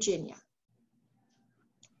in Virginia.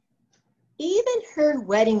 Even her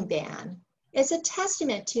wedding band is a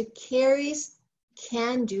testament to Carrie's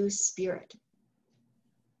can-do spirit.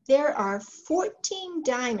 There are 14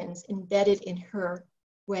 diamonds embedded in her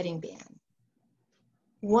wedding band,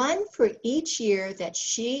 one for each year that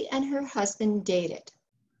she and her husband dated.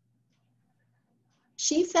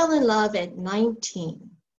 She fell in love at 19.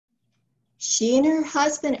 She and her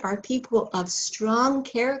husband are people of strong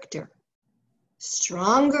character,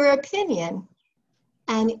 stronger opinion,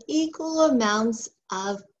 and equal amounts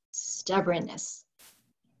of stubbornness.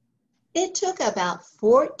 It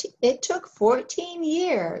took 14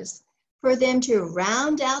 years for them to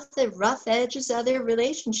round out the rough edges of their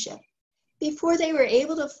relationship before they were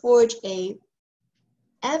able to forge an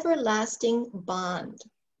everlasting bond,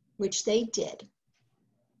 which they did.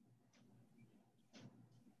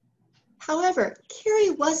 However, Carrie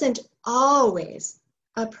wasn't always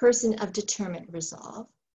a person of determined resolve.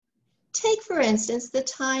 Take, for instance, the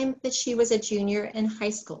time that she was a junior in high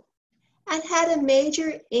school and had a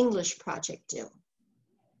major English project due.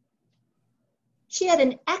 She had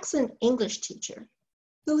an excellent English teacher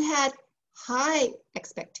who had high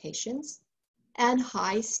expectations and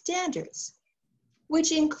high standards,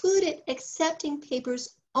 which included accepting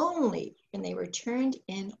papers only when they were turned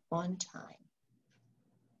in on time.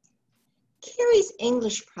 Carrie's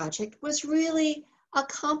English project was really a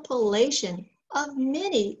compilation of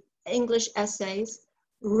many English essays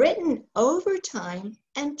written over time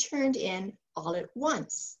and turned in all at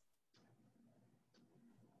once.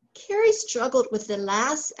 Carrie struggled with the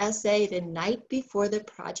last essay the night before the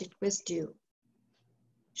project was due.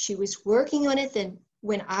 She was working on it then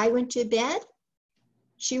when I went to bed.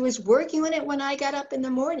 She was working on it when I got up in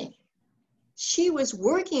the morning. She was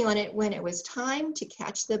working on it when it was time to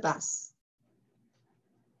catch the bus.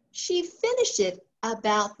 She finished it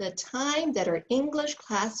about the time that her English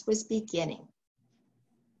class was beginning.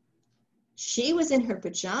 She was in her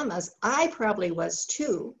pajamas. I probably was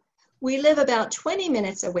too. We live about 20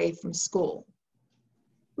 minutes away from school.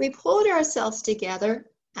 We pulled ourselves together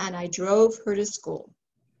and I drove her to school.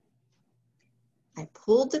 I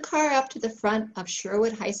pulled the car up to the front of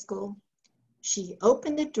Sherwood High School. She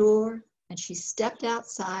opened the door and she stepped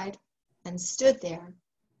outside and stood there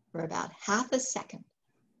for about half a second,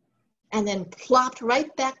 and then plopped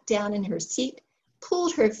right back down in her seat,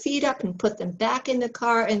 pulled her feet up and put them back in the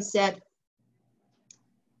car and said,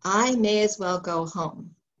 "I may as well go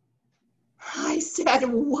home." I said,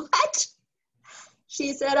 "What?"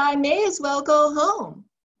 She said, "I may as well go home.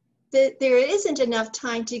 There isn't enough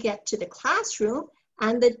time to get to the classroom,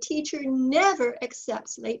 and the teacher never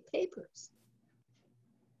accepts late papers."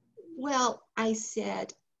 Well, I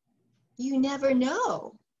said, "You never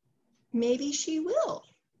know. Maybe she will."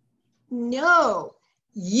 "No,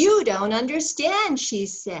 you don't understand," she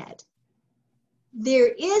said. "There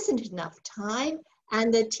isn't enough time,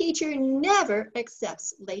 and the teacher never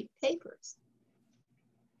accepts late papers."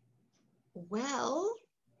 Well,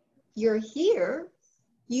 you're here.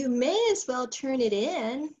 You may as well turn it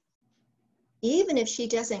in. Even if she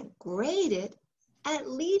doesn't grade it,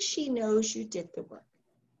 at least she knows you did the work.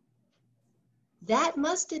 That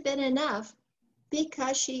must have been enough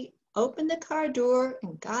because she opened the car door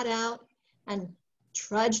and got out and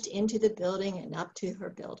trudged into the building and up to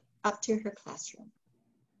her classroom.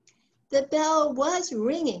 The bell was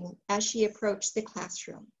ringing as she approached the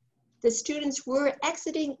classroom. The students were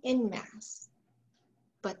exiting en masse,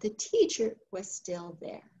 but the teacher was still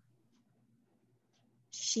there.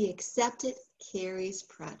 She accepted Carrie's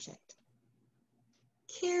project.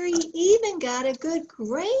 Carrie even got a good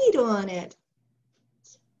grade on it.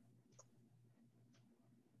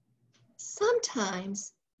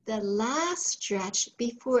 Sometimes the last stretch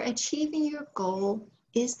before achieving your goal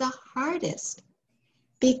is the hardest.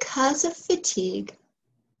 Because of fatigue,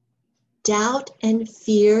 doubt and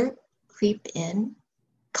fear creep in,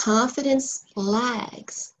 confidence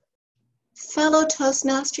lags. Fellow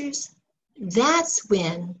Toastmasters, that's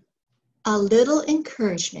when a little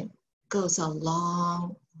encouragement goes a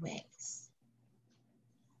long ways.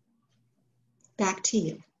 Back to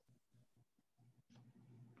you.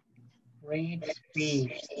 Great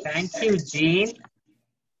speech. Thank you, Jean.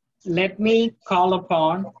 Let me call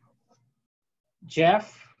upon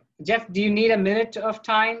Jeff. Jeff, do you need a minute of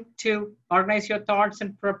time to organize your thoughts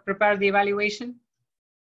and prepare the evaluation?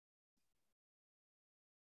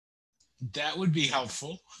 That would be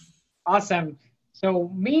helpful. Awesome.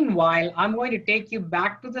 So meanwhile, I'm going to take you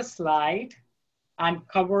back to the slide and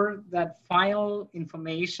cover that final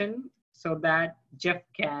information so that Jeff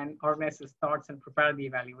can organize his thoughts and prepare the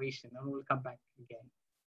evaluation, and we'll come back again.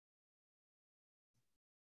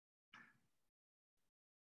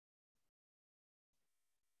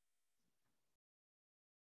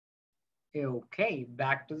 Okay,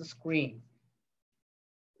 back to the screen.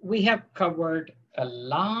 We have covered a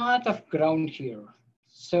lot of ground here.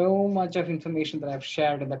 So much of information that I've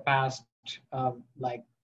shared in the past, like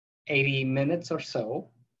 80 minutes or so.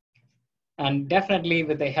 And definitely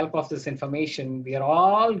with the help of this information, we are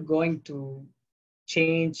all going to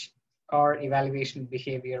change our evaluation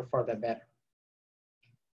behavior for the better.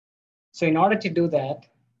 So in order to do that,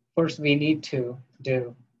 first we need to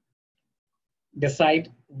decide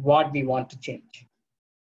what we want to change.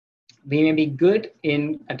 We may be good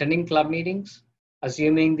in attending club meetings,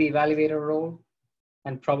 assuming the evaluator role,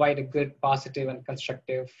 and provide a good, positive, and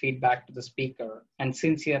constructive feedback to the speaker, and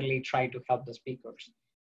sincerely try to help the speakers.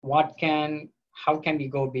 How can we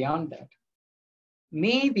go beyond that?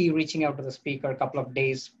 Maybe reaching out to the speaker a couple of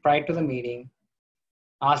days prior to the meeting,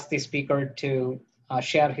 ask the speaker to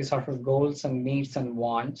share his or her goals and needs and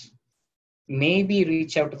wants. Maybe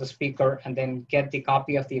reach out to the speaker and then get the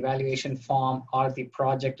copy of the evaluation form or the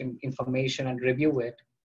project information and review it.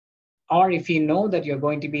 Or if you know that you're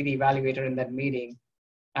going to be the evaluator in that meeting,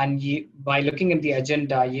 and by looking at the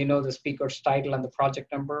agenda, you know the speaker's title and the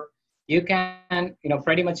project number, you can,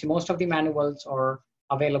 pretty much most of the manuals are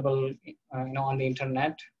available, on the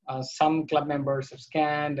internet. Some club members have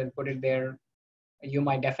scanned and put it there. You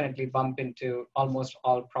might definitely bump into almost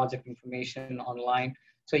all project information online.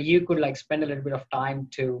 So you could spend a little bit of time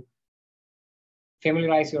to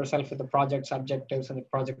familiarize yourself with the project's objectives and the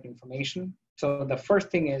project information. So the first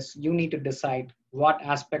thing is you need to decide what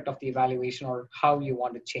aspect of the evaluation or how you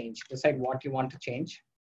want to change. Decide what you want to change.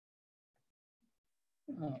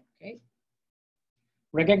 Okay.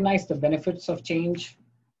 Recognize the benefits of change.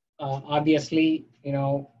 Obviously,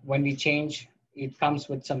 when we change, it comes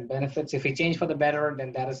with some benefits. If we change for the better,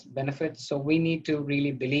 then that is benefits. So we need to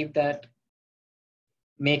really believe that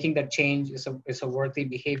making that change is a worthy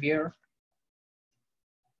behavior.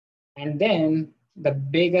 And then the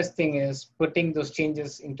biggest thing is putting those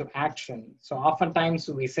changes into action. So oftentimes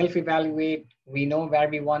we self-evaluate, we know where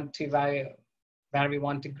we want to evaluate, where we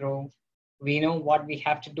want to grow. We know what we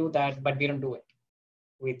have to do that, but we don't do it.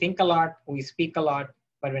 We think a lot, we speak a lot,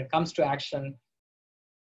 but when it comes to action,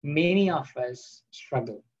 many of us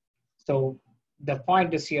struggle. So the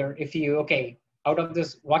point is here, if you,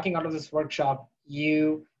 walking out of this workshop,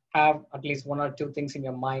 you have at least one or two things in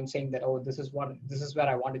your mind saying that, this is where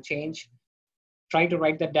I want to change. Try to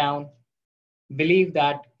write that down. Believe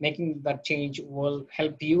that making that change will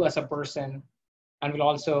help you as a person and will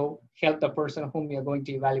also help the person whom you're going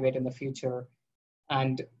to evaluate in the future.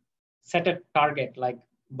 And set a target,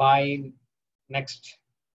 by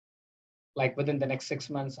within the next 6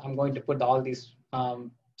 months, I'm going to put all these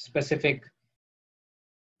specific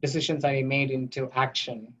decisions I made into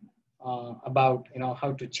action about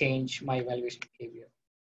how to change my evaluation behavior.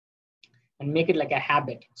 And make it like a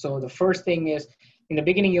habit. So the first thing is, In the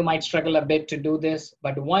beginning, you might struggle a bit to do this,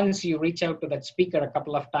 but once you reach out to that speaker a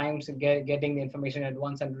couple of times and getting the information at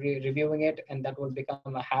once and reviewing it, and that will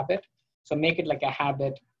become a habit. So make it like a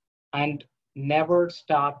habit and never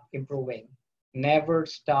stop improving. Never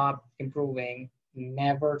stop improving.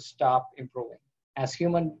 Never stop improving. As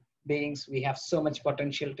human beings, we have so much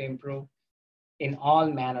potential to improve in all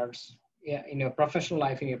manners, in your professional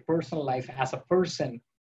life, in your personal life, as a person,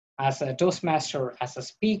 as a Toastmaster, as a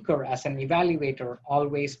speaker, as an evaluator.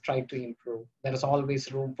 Always try to improve. There is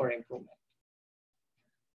always room for improvement.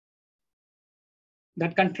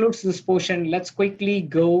 That concludes this portion. Let's quickly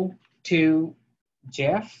go to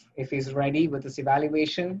Jeff, if he's ready with his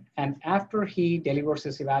evaluation. And after he delivers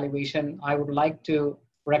his evaluation, I would like to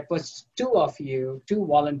request two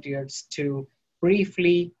volunteers, to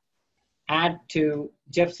briefly add to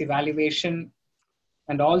Jeff's evaluation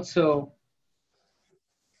and also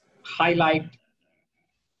highlight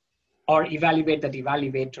or evaluate that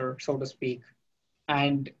evaluator, so to speak.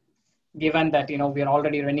 And given that, we are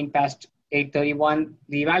already running past 8:31,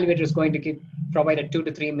 the evaluator is going to keep provided 2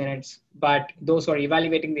 to 3 minutes, but those who are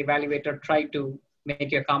evaluating the evaluator, try to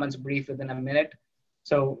make your comments brief within a minute.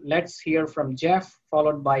 So let's hear from Jeff,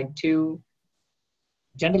 followed by 2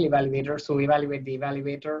 general evaluators who evaluate the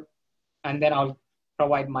evaluator, and then I'll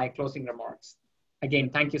provide my closing remarks.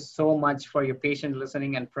 Again, thank you so much for your patient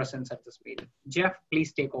listening and presence at this meeting. Jeff,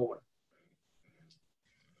 please take over.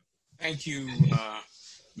 Thank you,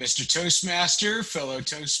 Mr. Toastmaster, fellow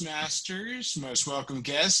Toastmasters, most welcome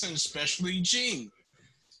guests, and especially Jean.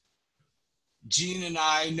 Jean and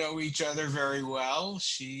I know each other very well.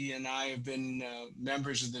 She and I have been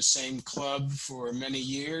members of the same club for many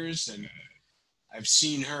years, and I've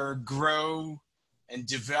seen her grow and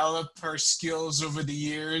develop her skills over the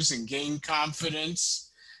years and gain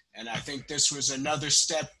confidence. And I think this was another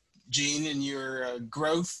step, Jean, in your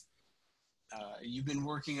growth. You've been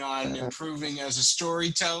working on improving as a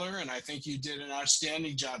storyteller, and I think you did an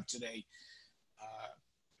outstanding job today.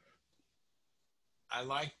 I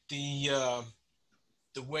like the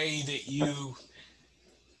way that you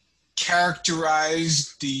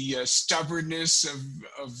characterized the stubbornness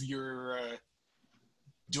of your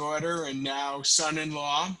daughter and now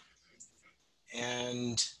son-in-law,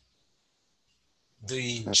 and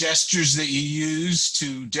the gestures that you use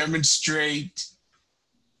to demonstrate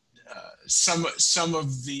some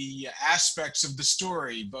of the aspects of the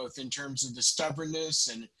story, both in terms of the stubbornness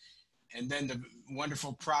and then the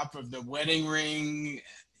wonderful prop of the wedding ring.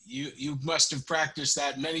 You must have practiced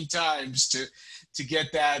that many times to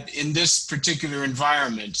get that in this particular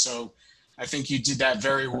environment. So I think you did that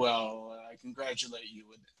very well. I congratulate you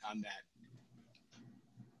on that.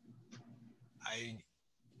 I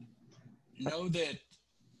know that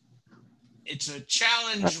it's a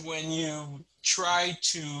challenge when you try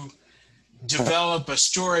to develop a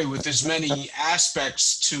story with as many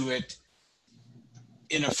aspects to it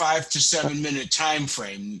in a 5 to 7 minute time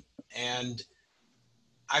frame. And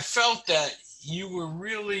I felt that you were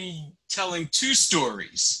really telling 2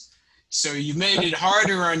 stories. So you made it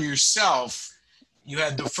harder on yourself. You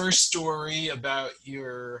had the first story about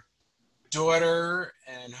your daughter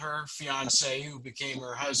and her fiance who became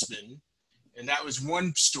her husband. And that was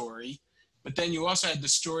one story. But then you also had the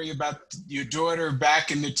story about your daughter back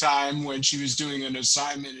in the time when she was doing an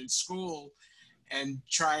assignment in school and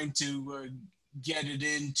trying to get it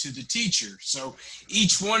into the teacher. So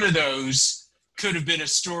each one of those could have been a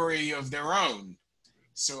story of their own.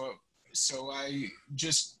 So I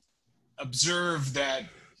just observed that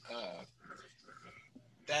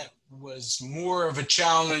that was more of a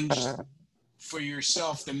challenge for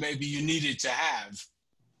yourself than maybe you needed to have.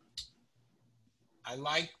 I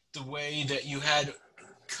like the way that you had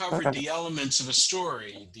covered the elements of a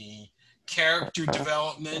story, the character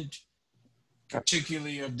development,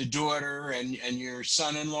 particularly of the daughter and your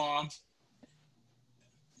son-in-law.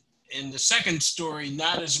 In the second story,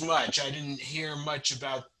 not as much. I didn't hear much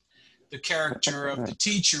about the character of the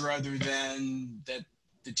teacher other than that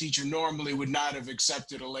the teacher normally would not have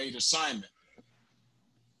accepted a late assignment.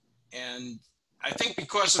 And I think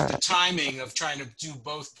because of the timing of trying to do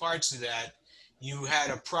both parts of that, you had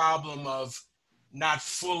a problem of not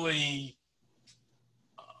fully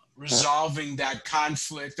resolving that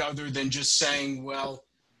conflict other than just saying, well,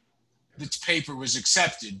 this paper was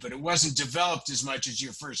accepted, but it wasn't developed as much as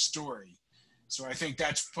your first story. So I think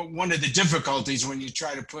that's one of the difficulties when you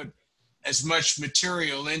try to put as much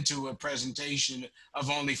material into a presentation of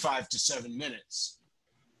only 5 to 7 minutes.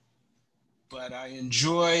 But I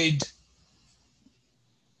enjoyed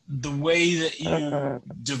the way that you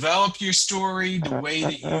developed your story, the way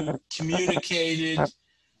that you communicated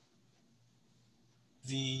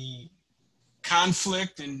the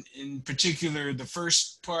conflict, and in particular, the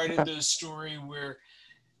first part of the story where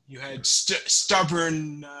you had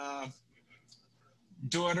stubborn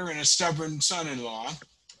daughter and a stubborn son-in-law.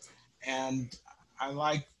 And I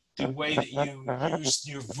like the way that you used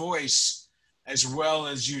your voice as well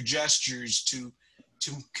as your gestures to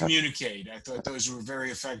communicate. I thought those were very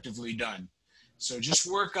effectively done. So just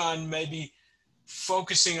work on maybe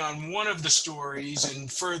focusing on one of the stories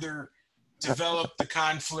and further develop the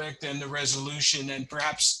conflict and the resolution and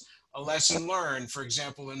perhaps a lesson learned. For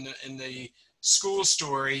example, in the school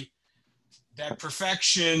story, that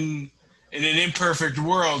perfection in an imperfect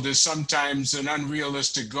world is sometimes an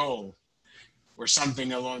unrealistic goal or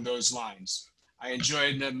something along those lines. I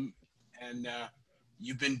enjoyed them, and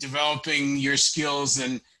you've been developing your skills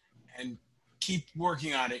and keep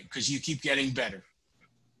working on it because you keep getting better.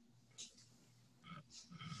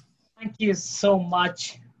 Thank you so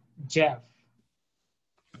much, Jeff.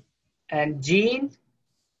 And Jean,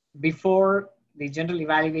 before the general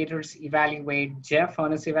evaluators evaluate Jeff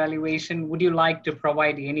on his evaluation, would you like to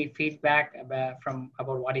provide any feedback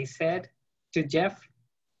about what he said to Jeff?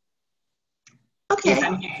 Okay.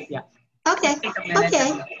 Yeah. Okay.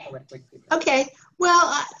 Okay. Okay.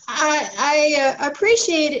 Well, I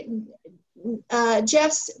appreciate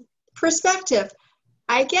Jeff's perspective.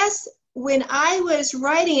 I guess when I was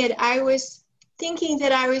writing it, I was thinking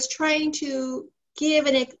that I was trying to give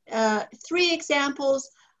 3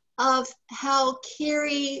 examples of how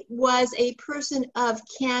Carrie was a person of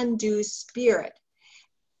can-do spirit.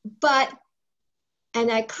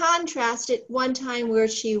 And I contrasted one time where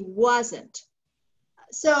she wasn't.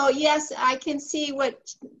 So yes, I can see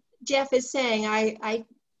what Jeff is saying. I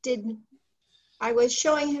was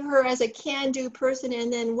showing her as a can-do person,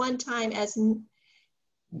 and then one time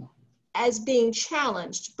as being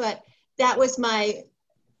challenged. But that was my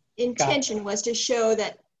intention, was to show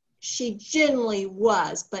that she generally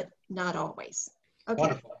was, but not always. Okay.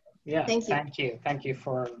 Wonderful. Yeah. Thank you. Thank you. Thank you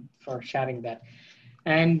for sharing that.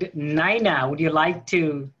 And Naina, would you like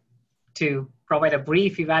to provide a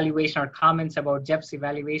brief evaluation or comments about Jeff's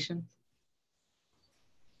evaluation?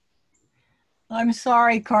 I'm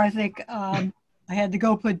sorry, Karthik. I had to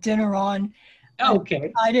go put dinner on.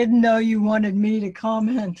 Okay. I didn't know you wanted me to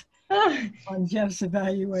comment on Jeff's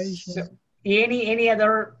evaluation. So, any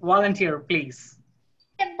other volunteer, please?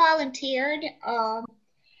 I volunteered.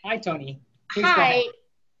 Hi, Tony. Please Hi.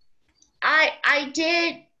 I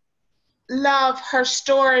did love her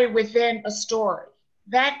story within a story.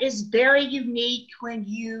 That is very unique when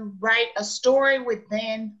you write a story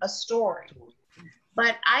within a story.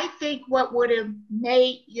 But I think what would have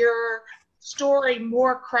made your story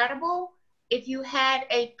more credible if you had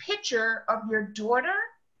a picture of your daughter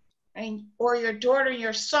or your daughter and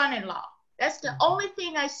your son-in-law. That's the only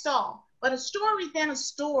thing I saw. But a story within a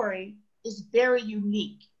story is very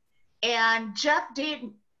unique. And Jeff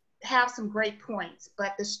did have some great points,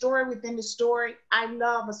 but the story within the story, I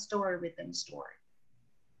love a story within a story.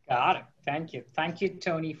 Got it. Thank you. Thank you,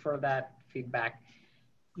 Tony, for that feedback.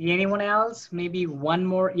 Anyone else? Maybe one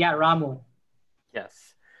more? Yeah, Ramu.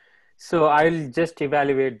 Yes. So I'll just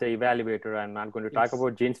evaluate the evaluator. I'm not going to talk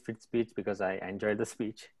about Jean's speech because I enjoyed the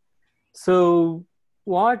speech. So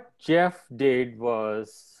what Jeff did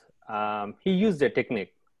was he used a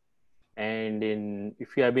technique. And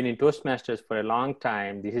if you have been in Toastmasters for a long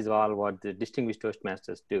time, this is all what the distinguished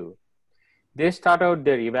Toastmasters do. They start out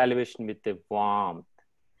their evaluation with a warmth.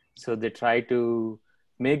 So they try to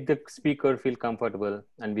make the speaker feel comfortable.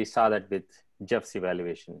 And we saw that with Jeff's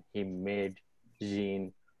evaluation. He made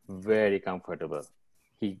Jean very comfortable.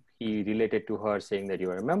 He related to her saying that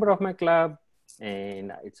you are a member of my club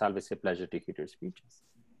and it's always a pleasure to hear your speeches.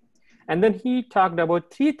 And then he talked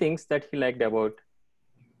about 3 things that he liked about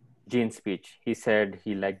Jean's speech. He said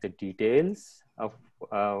he liked the details of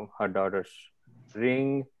her daughter's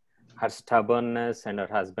ring, her stubbornness and her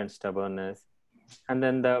husband's stubbornness. And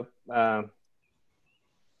then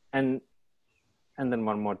and then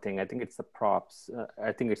one more thing, I think it's the props.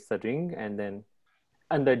 I think it's the ring and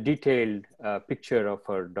the detailed picture of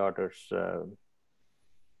her daughter's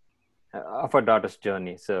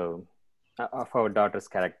journey. So of our daughter's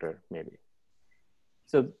character, maybe.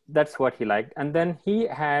 So that's what he liked. And then he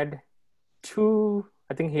had 2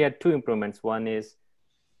 improvements. One is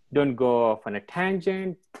don't go off on a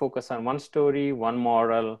tangent, focus on one story, one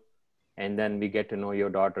moral, and then we get to know your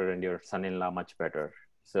daughter and your son-in-law much better.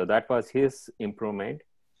 So that was his improvement.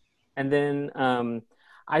 And then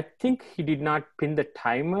I think he did not pin the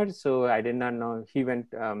timer, so I did not know. He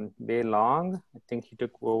went way long. I think he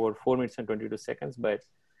took over 4 minutes and 22 seconds. But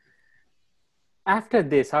after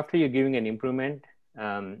this, after you're giving an improvement,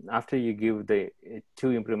 after you give the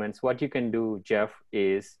 2 improvements, what you can do, Jeff,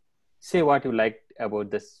 is say what you liked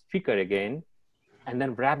about the speaker again, and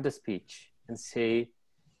then wrap the speech and say,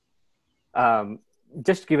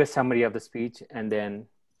 just give a summary of the speech, and then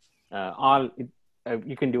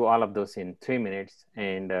you can do all of those in 3 minutes,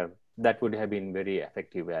 and that would have been very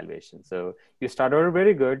effective evaluation. So you start over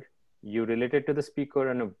very good. You related to the speaker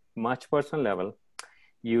on a much personal level.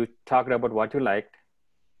 You talked about what you liked.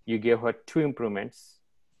 You gave her 2 improvements,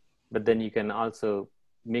 but then you can also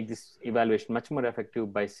make this evaluation much more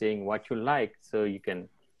effective by saying what you like. So you can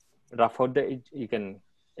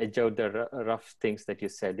edge out the rough things that you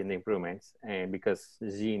said in the improvements. And because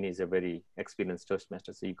Jean is a very experienced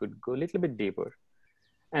Toastmaster, so you could go a little bit deeper,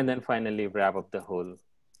 and then finally wrap up the whole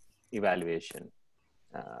evaluation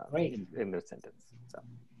in the sentence. So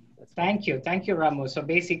thank you, Ramu. So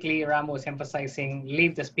basically, Ramu is emphasizing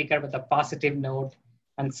leave the speaker with a positive note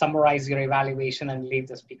and summarize your evaluation and leave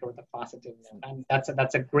the speaker with a positive note. And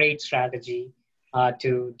that's a great strategy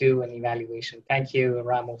to do an evaluation. Thank you,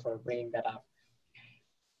 Ramu, for bringing that up.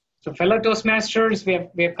 So fellow Toastmasters,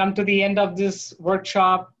 we have come to the end of this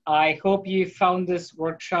workshop. I hope you found this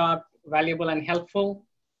workshop valuable and helpful.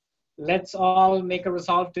 Let's all make a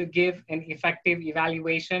resolve to give an effective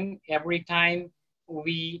evaluation every time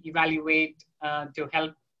we evaluate to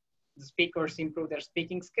help the speakers improve their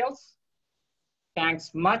speaking skills.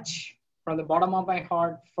 Thanks much from the bottom of my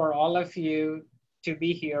heart for all of you to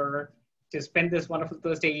be here, to spend this wonderful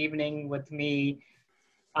Thursday evening with me.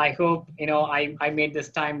 I hope, I made this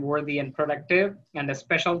time worthy and productive. And a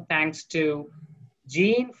special thanks to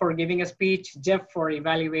Jean for giving a speech, Jeff for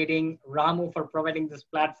evaluating, Ramu for providing this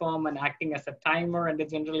platform and acting as a timer and the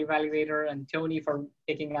general evaluator, and Tony for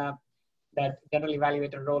taking up that general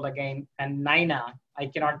evaluator role again, and Naina, I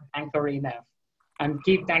cannot thank her enough. And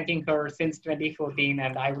keep thanking her since 2014,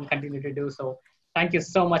 and I will continue to do so. Thank you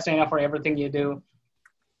so much, Naina, for everything you do.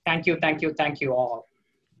 Thank you, thank you, thank you all.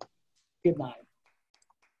 Good night.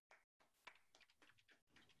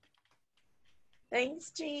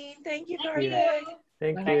 Thanks, Jean. Thank you, Karthik.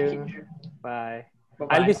 Thank you. Bye.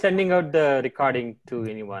 Bye-bye. I'll be sending out the recording to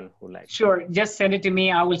anyone who likes. Sure, just send it to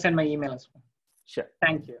me. I will send my email as well. Sure.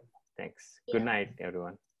 Thank you. Thanks. Good night,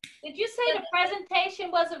 everyone. Did you say the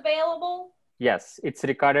presentation was available? Yes, it's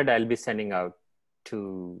recorded. I'll be sending out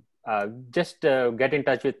to just get in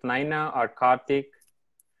touch with Naina or Karthik,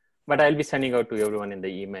 but I'll be sending out to everyone in the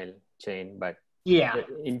email chain. But yeah,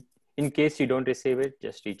 in case you don't receive it,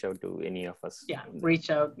 just reach out to any of us. Yeah, reach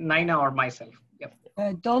out, Naina or myself.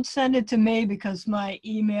 Yep. Don't send it to me because my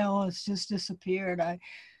email has just disappeared.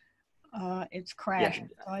 It's crashed.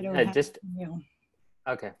 Yeah. So I don't have email.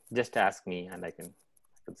 Okay, just ask me and I can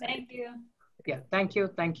Thank you. Yeah, thank you.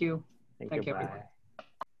 Thank you. Everyone.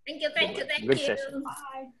 Thank you. Good session.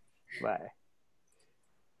 Bye. Bye.